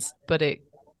solutions, but it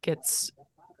gets,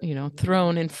 you know,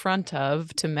 thrown in front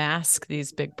of to mask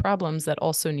these big problems that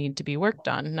also need to be worked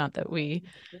on. Not that we,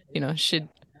 you know, should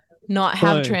not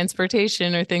have Well,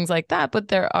 transportation or things like that, but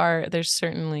there's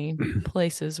certainly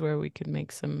places where we could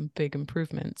make some big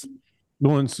improvements.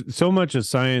 so much of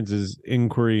science is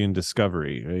inquiry and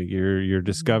discovery. Right? You're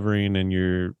discovering and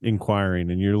you're inquiring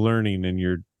and you're learning and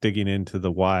you're digging into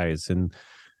the whys. And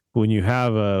when you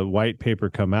have a white paper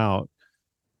come out,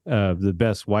 the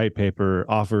best white paper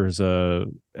offers a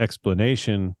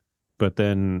explanation, but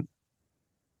then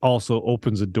also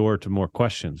opens a door to more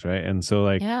questions, right? And so,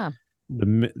 like, Yeah.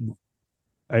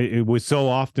 it was so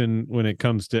often when it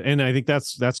comes to, and I think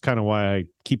that's kind of why I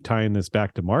keep tying this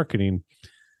back to marketing.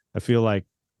 I feel like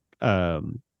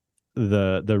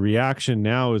the reaction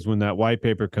now is when that white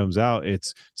paper comes out,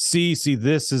 it's see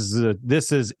this is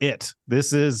it,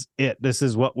 this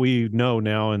is what we know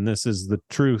now, and this is the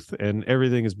truth, and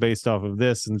everything is based off of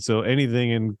this, and so anything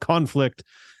in conflict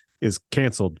is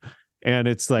canceled. And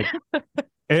it's like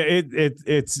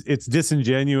it's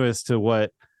disingenuous to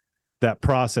what that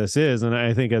process is. And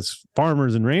I think as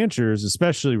farmers and ranchers,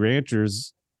 especially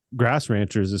ranchers, grass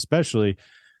ranchers especially,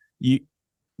 you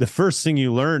the first thing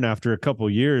you learn after a couple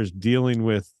of years dealing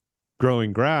with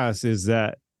growing grass is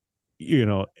that, you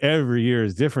know, every year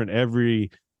is different. Every,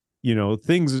 you know,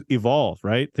 things evolve,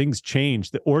 right? Things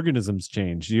change, the organisms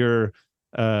change, your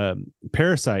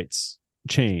parasites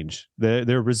change,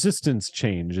 their resistance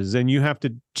changes, and you have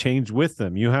to change with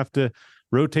them. You have to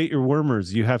rotate your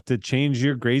wormers, you have to change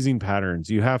your grazing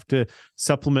patterns, you have to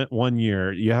supplement one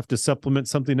year, you have to supplement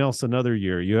something else another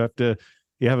year, you have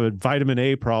a vitamin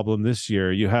A problem this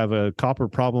year, you have a copper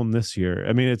problem this year.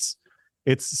 I mean, it's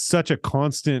such a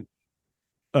constant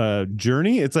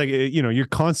journey. It's like, you know, you're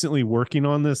constantly working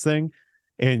on this thing,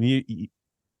 and the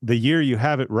year you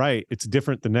have it right, it's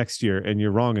different the next year and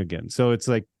you're wrong again. So it's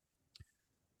like,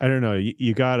 I don't know,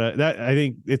 you gotta, that I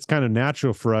think it's kind of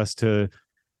natural for us to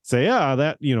say, yeah,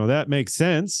 that, you know, that makes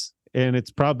sense, and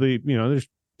it's probably, you know, there's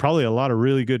probably a lot of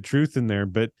really good truth in there,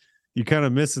 but you kind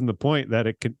of missing the point that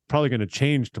it could probably going to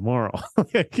change tomorrow.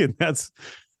 And that's,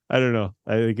 I don't know,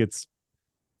 I think it's,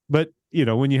 but you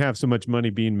know, when you have so much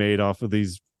money being made off of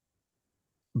these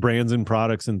brands and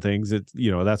products and things, it's,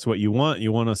 you know, that's what you want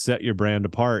to set your brand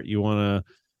apart, you want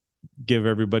to give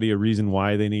everybody a reason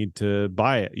why they need to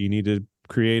buy it, you need to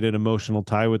create an emotional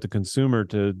tie with the consumer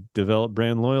to develop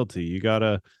brand loyalty. You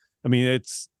gotta, I mean,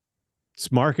 it's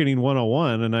marketing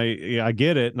 101, and I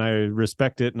get it and I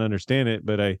respect it and understand it,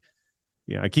 but I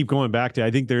keep going back to,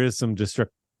 I think there is some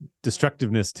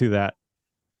destructiveness to that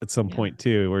at some point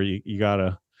too, where you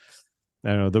gotta, I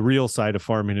don't know, the real side of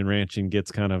farming and ranching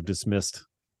gets kind of dismissed,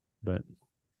 but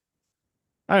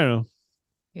I don't know.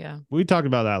 Yeah. We talked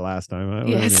about that last time.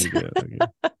 Yes.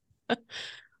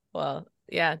 Well,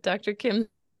 yeah, Dr. Kim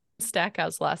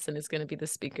Stackhouse Lawson is going to be the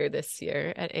speaker this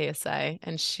year at ASI,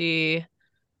 and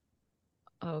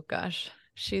oh gosh,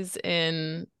 she's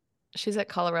at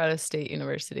Colorado State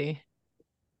University.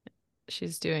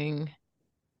 She's doing,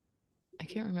 I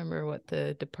can't remember what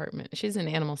the department, she's in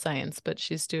animal science, but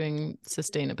she's doing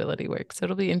sustainability work. So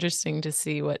it'll be interesting to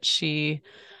see what she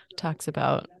talks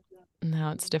about and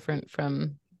how it's different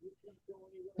from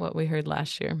what we heard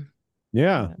last year.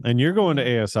 Yeah. And you're going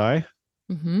to ASI.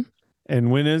 Mm-hmm.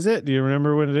 And when is it? Do you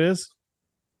remember when it is?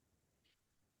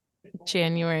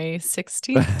 January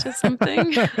 16th to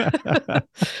something.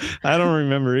 I don't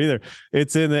remember either.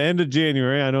 It's in the end of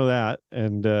January. I know that.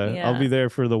 And I'll be there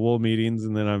for the wool meetings,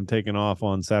 and then I'm taking off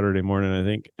on Saturday morning, I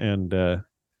think. And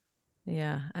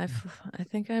Yeah, I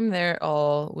think I'm there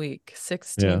all week,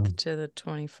 16th to the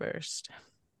 21st.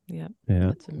 Yep. Yeah.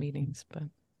 Lots of meetings, but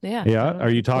yeah. Yeah. That'll Are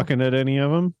you be cool. talking at any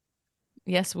of them?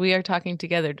 Yes, we are talking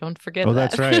together. Don't forget Oh,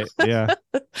 that. that's right. Yeah.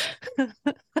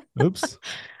 Oops.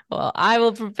 Well, I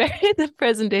will prepare the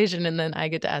presentation and then I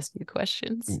get to ask you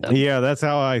questions. So. Yeah, that's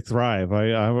how I thrive.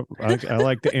 I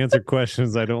like to answer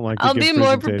questions. I don't like to I'll give be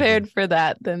more presentations. prepared for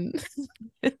that than.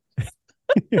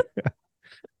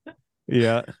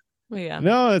 Yeah. Yeah.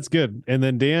 No, that's good. And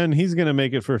then Dan, he's going to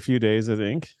make it for a few days, I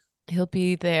think. He'll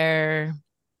be there.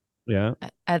 Yeah.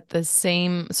 At the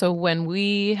same. So when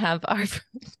we have our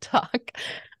talk,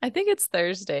 I think it's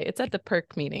Thursday. It's at the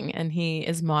PERC meeting, and he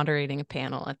is moderating a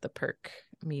panel at the PERC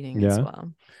meeting as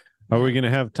well. Are we going to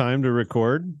have time to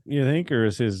record, you think, or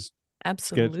is his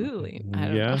absolutely? I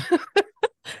don't know.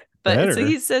 But so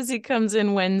he says he comes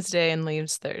in Wednesday and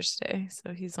leaves Thursday.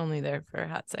 So he's only there for a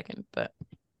hot second. But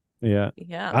yeah.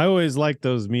 Yeah. I always like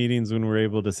those meetings when we're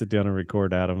able to sit down and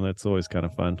record, Adam. That's always kind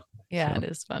of fun. Yeah, it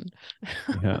is fun.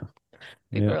 Yeah.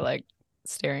 People are like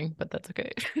staring, but that's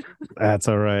okay. That's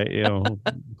all right. You know,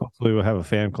 hopefully we'll have a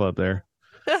fan club there.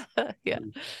 Yeah.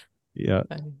 Yeah.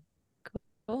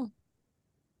 Cool.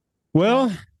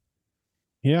 Well,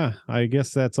 yeah, I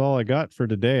guess that's all I got for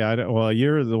today. Well,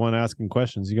 you're the one asking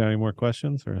questions. You got any more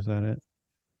questions, or is that it?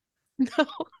 No.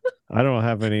 I don't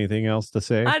have anything else to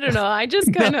say. I don't know. I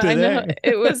just kind of, I know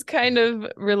it was kind of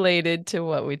related to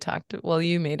what we talked. Well,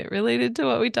 you made it related to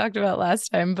what we talked about last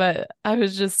time, but I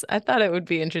thought it would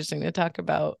be interesting to talk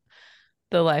about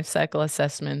the life cycle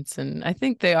assessments. And I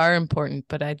think they are important,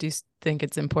 but I do think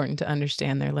it's important to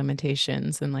understand their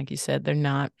limitations. And like you said,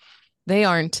 they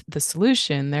aren't the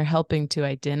solution. They're helping to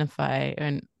identify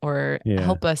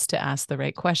help us to ask the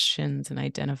right questions and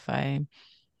identify.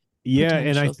 Yeah,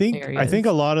 and I think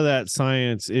a lot of that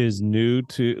science is new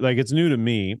to it's new to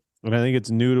me, and I think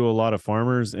it's new to a lot of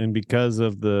farmers, and because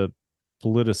of the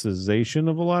politicization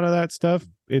of a lot of that stuff,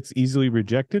 it's easily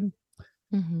rejected.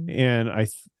 Mm-hmm. And I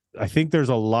think there's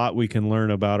a lot we can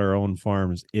learn about our own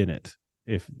farms in it.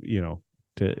 If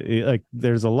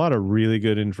there's a lot of really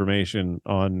good information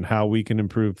on how we can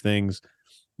improve things.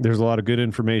 There's a lot of good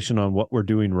information on what we're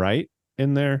doing right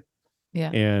in there.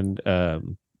 Yeah. And a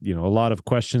lot of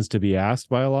questions to be asked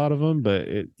by a lot of them, but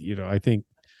I think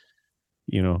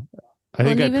go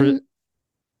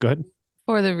ahead.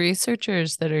 For the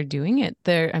researchers that are doing it,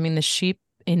 the sheep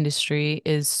industry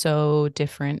is so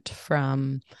different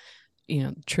from,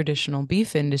 traditional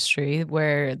beef industry,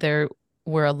 where there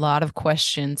were a lot of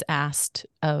questions asked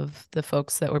of the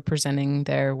folks that were presenting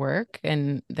their work.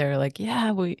 And they're like,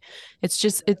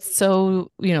 it's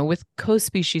so, with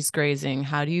co-species grazing,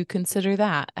 how do you consider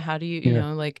that? How do you,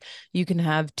 you can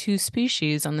have two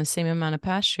species on the same amount of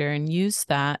pasture and use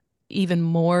that even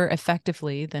more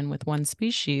effectively than with one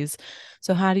species.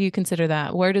 So how do you consider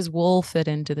that? Where does wool fit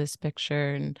into this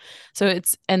picture? And so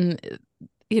it's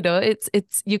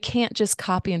you can't just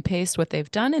copy and paste what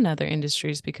they've done in other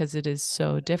industries because it is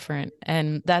so different.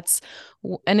 And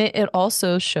it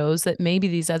also shows that maybe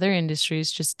these other industries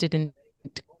just didn't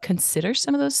consider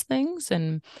some of those things.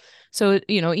 And so,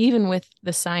 even with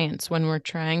the science, when we're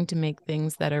trying to make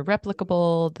things that are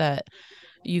replicable, that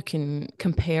you can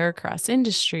compare across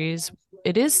industries,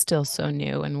 it is still so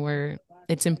new. And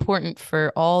it's important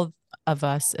for all of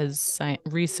us as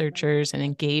researchers and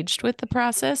engaged with the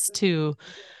process to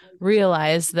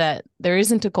realize that there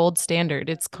isn't a gold standard.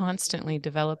 It's constantly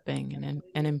developing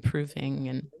and improving.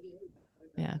 And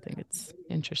I think it's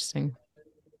interesting.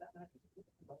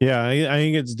 Yeah, I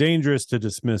think it's dangerous to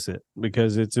dismiss it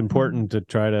because it's important to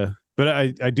try to, but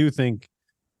I do think,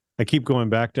 I keep going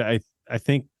back to, I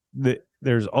think that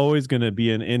there's always going to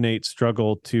be an innate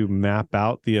struggle to map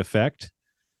out the effect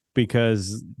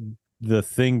because the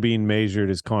thing being measured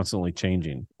is constantly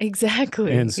changing.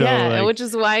 Exactly. And so which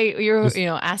is why you're,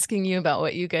 asking you about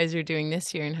what you guys are doing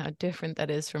this year and how different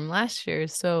that is from last year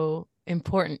is so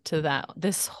important to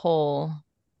this whole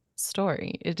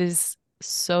story. It is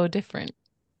so different.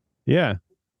 Yeah.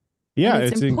 Yeah. And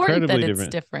it's important that it's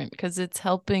different because it's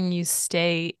helping you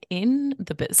stay in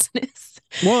the business.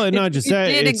 Well, and not just that.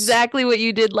 You did exactly what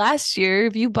you did last year.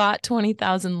 If you bought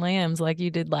 20,000 lambs like you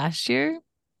did last year,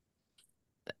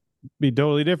 be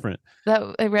totally different.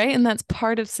 Right. And that's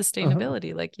part of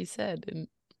sustainability, like you said. And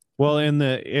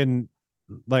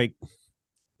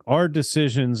our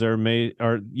decisions are made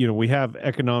we have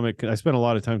economic, I spent a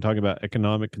lot of time talking about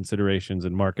economic considerations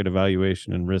and market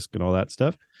evaluation and risk and all that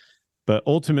stuff. But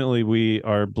ultimately we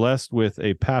are blessed with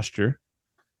a pasture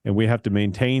and we have to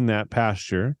maintain that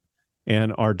pasture.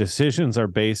 And our decisions are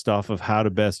based off of how to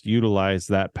best utilize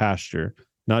that pasture,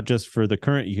 not just for the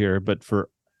current year, but for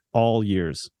all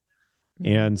years.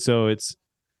 And so it's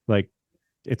like,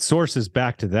 it sources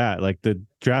back to that. Like the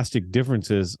drastic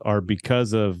differences are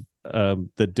because of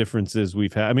the differences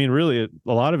we've had. I mean, really,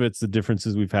 a lot of it's the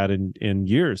differences we've had in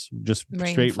years, just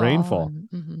straight rainfall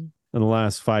in the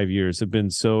last 5 years have been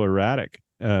so erratic.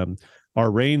 Our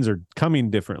rains are coming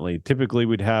differently. Typically,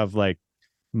 we'd have like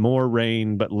more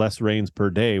rain, but less rains per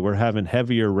day. We're having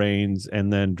heavier rains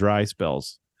and then dry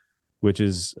spells, which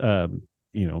is,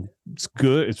 it's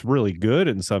good. It's really good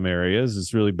in some areas.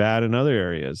 It's really bad in other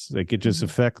areas. Like it just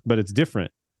affects, but it's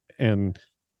different. And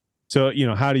so,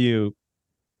 how do you,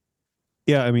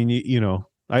 I mean,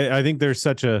 I think there's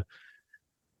such a,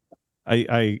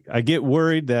 I get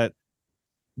worried that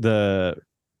the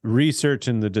research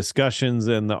and the discussions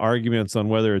and the arguments on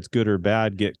whether it's good or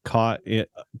bad get caught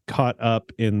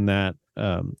up in that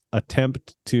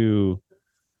attempt to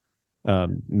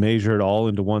measure it all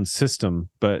into one system.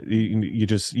 But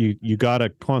you got to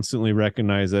constantly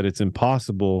recognize that it's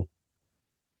impossible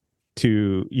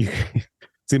to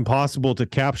it's impossible to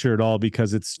capture it all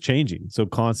because it's changing so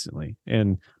constantly.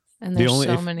 And there's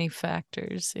many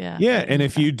factors. And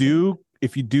if you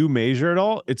do measure it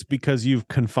all, it's because you've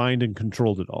confined and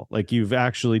controlled it all. Like you've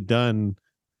actually done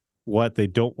what they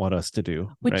don't want us to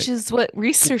do, which is what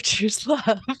researchers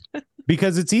love.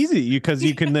 Because it's easy, because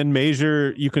you can then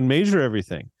measure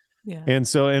everything. Yeah. And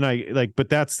so, but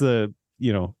that's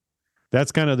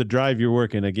that's kind of the drive you're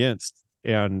working against.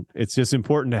 And it's just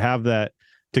important to have that,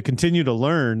 to continue to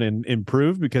learn and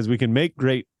improve, because we can make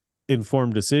great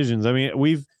informed decisions. I mean,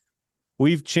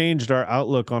 we've changed our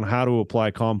outlook on how to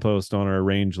apply compost on our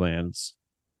rangelands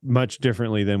much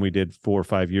differently than we did 4 or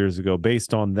 5 years ago,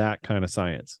 based on that kind of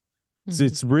science. So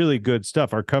it's really good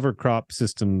stuff. Our cover crop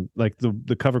system, like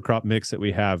the cover crop mix that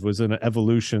we have, was an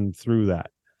evolution through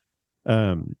that.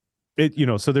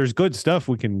 So there's good stuff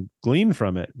we can glean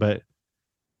from it, but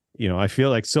I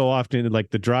feel like so often, like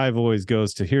the drive always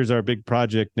goes to, here's our big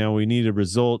project. Now we need a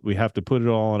result. We have to put it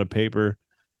all on a paper.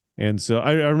 And so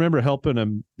I remember helping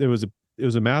him. It was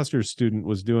a master's student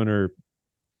was doing her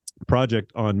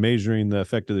project on measuring the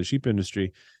effect of the sheep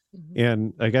industry.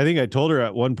 And like, I think I told her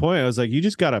at one point, I was like, you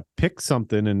just got to pick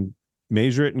something and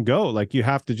measure it and go. Like you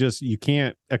have to you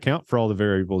can't account for all the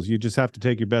variables. You just have to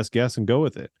take your best guess and go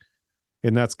with it.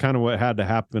 And that's kind of what had to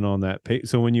happen on that page.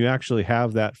 So when you actually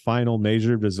have that final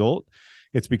measured result,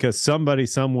 it's because somebody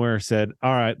somewhere said,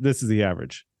 all right, this is the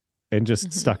average, and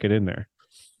just stuck it in there.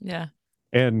 Yeah.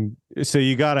 And so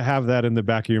you got to have that in the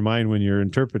back of your mind when you're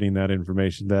interpreting that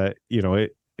information, that,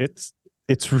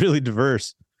 it's really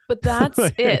diverse. But that's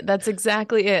it. That's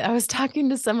exactly it. I was talking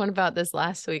to someone about this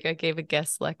last week. I gave a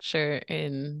guest lecture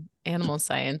in animal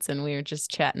science, and we were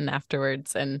just chatting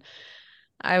afterwards. And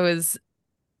I was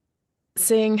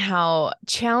saying how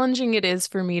challenging it is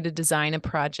for me to design a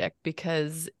project,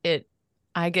 because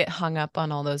I get hung up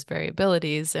on all those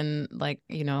variabilities and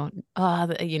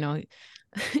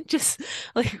just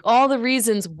like all the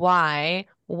reasons why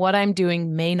what I'm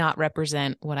doing may not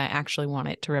represent what I actually want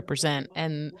it to represent.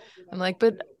 And I'm like,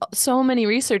 but so many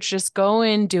research, just go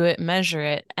in, do it, measure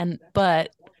it. But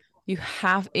you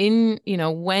have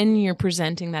when you're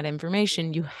presenting that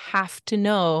information, you have to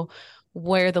know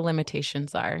where the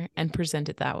limitations are and present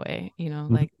it that way.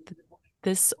 Like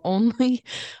this only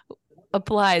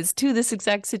applies to this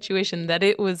exact situation that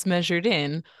it was measured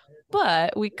in,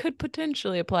 but we could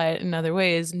potentially apply it in other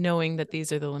ways, knowing that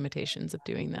these are the limitations of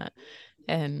doing that.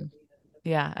 And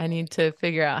I need to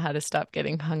figure out how to stop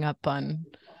getting hung up on,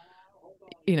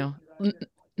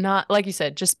 not, like you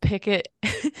said, just pick it,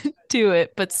 do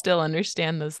it, but still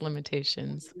understand those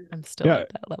limitations. I'm still at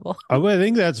that level. I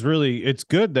think that's it's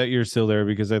good that you're still there,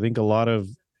 because I think a lot of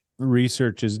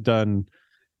research is done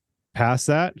past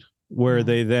that, where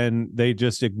they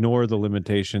just ignore the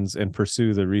limitations and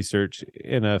pursue the research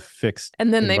in a fixed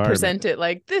and then they present it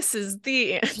like, this is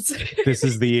the answer. This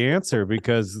is the answer,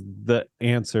 because the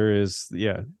answer is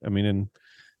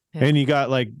and you got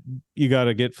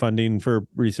to get funding for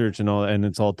research and all, and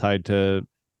it's all tied to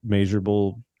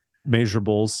measurables.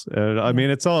 I mean,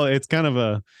 it's kind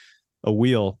of a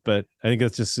wheel, but I think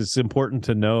it's important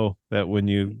to know that when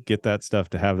you get that stuff,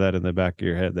 to have that in the back of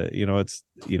your head, that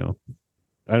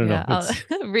I don't know.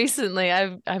 Recently,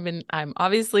 I'm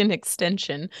obviously an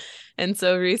extension. And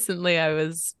so recently I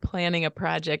was planning a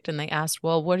project, and they asked,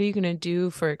 well, what are you going to do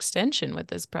for extension with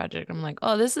this project? I'm like,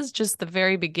 oh, this is just the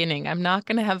very beginning. I'm not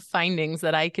going to have findings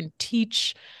that I can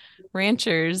teach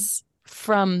ranchers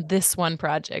from this one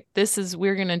project.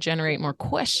 We're going to generate more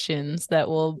questions that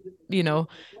will,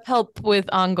 help with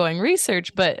ongoing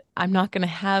research, but we're not going to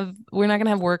have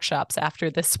workshops after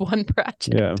this one project.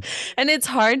 Yeah. And it's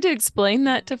hard to explain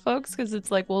that to folks because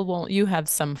it's like, well, won't you have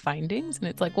some findings? And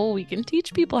it's like, well, we can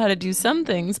teach people how to do some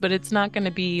things, but it's not going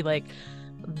to be like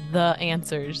the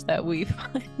answers that we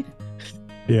find.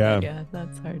 Yeah,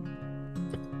 that's hard.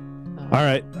 All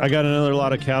right, I got another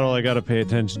lot of cattle I got to pay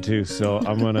attention to, so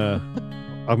I'm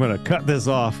gonna cut this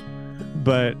off.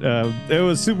 But it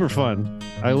was super fun.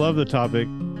 I love the topic.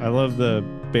 I love the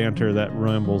banter that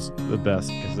rambles the best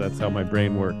because that's how my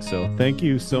brain works. So thank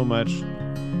you so much.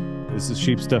 This is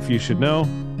Sheep Stuff You Should Know.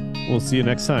 We'll see you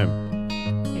next time.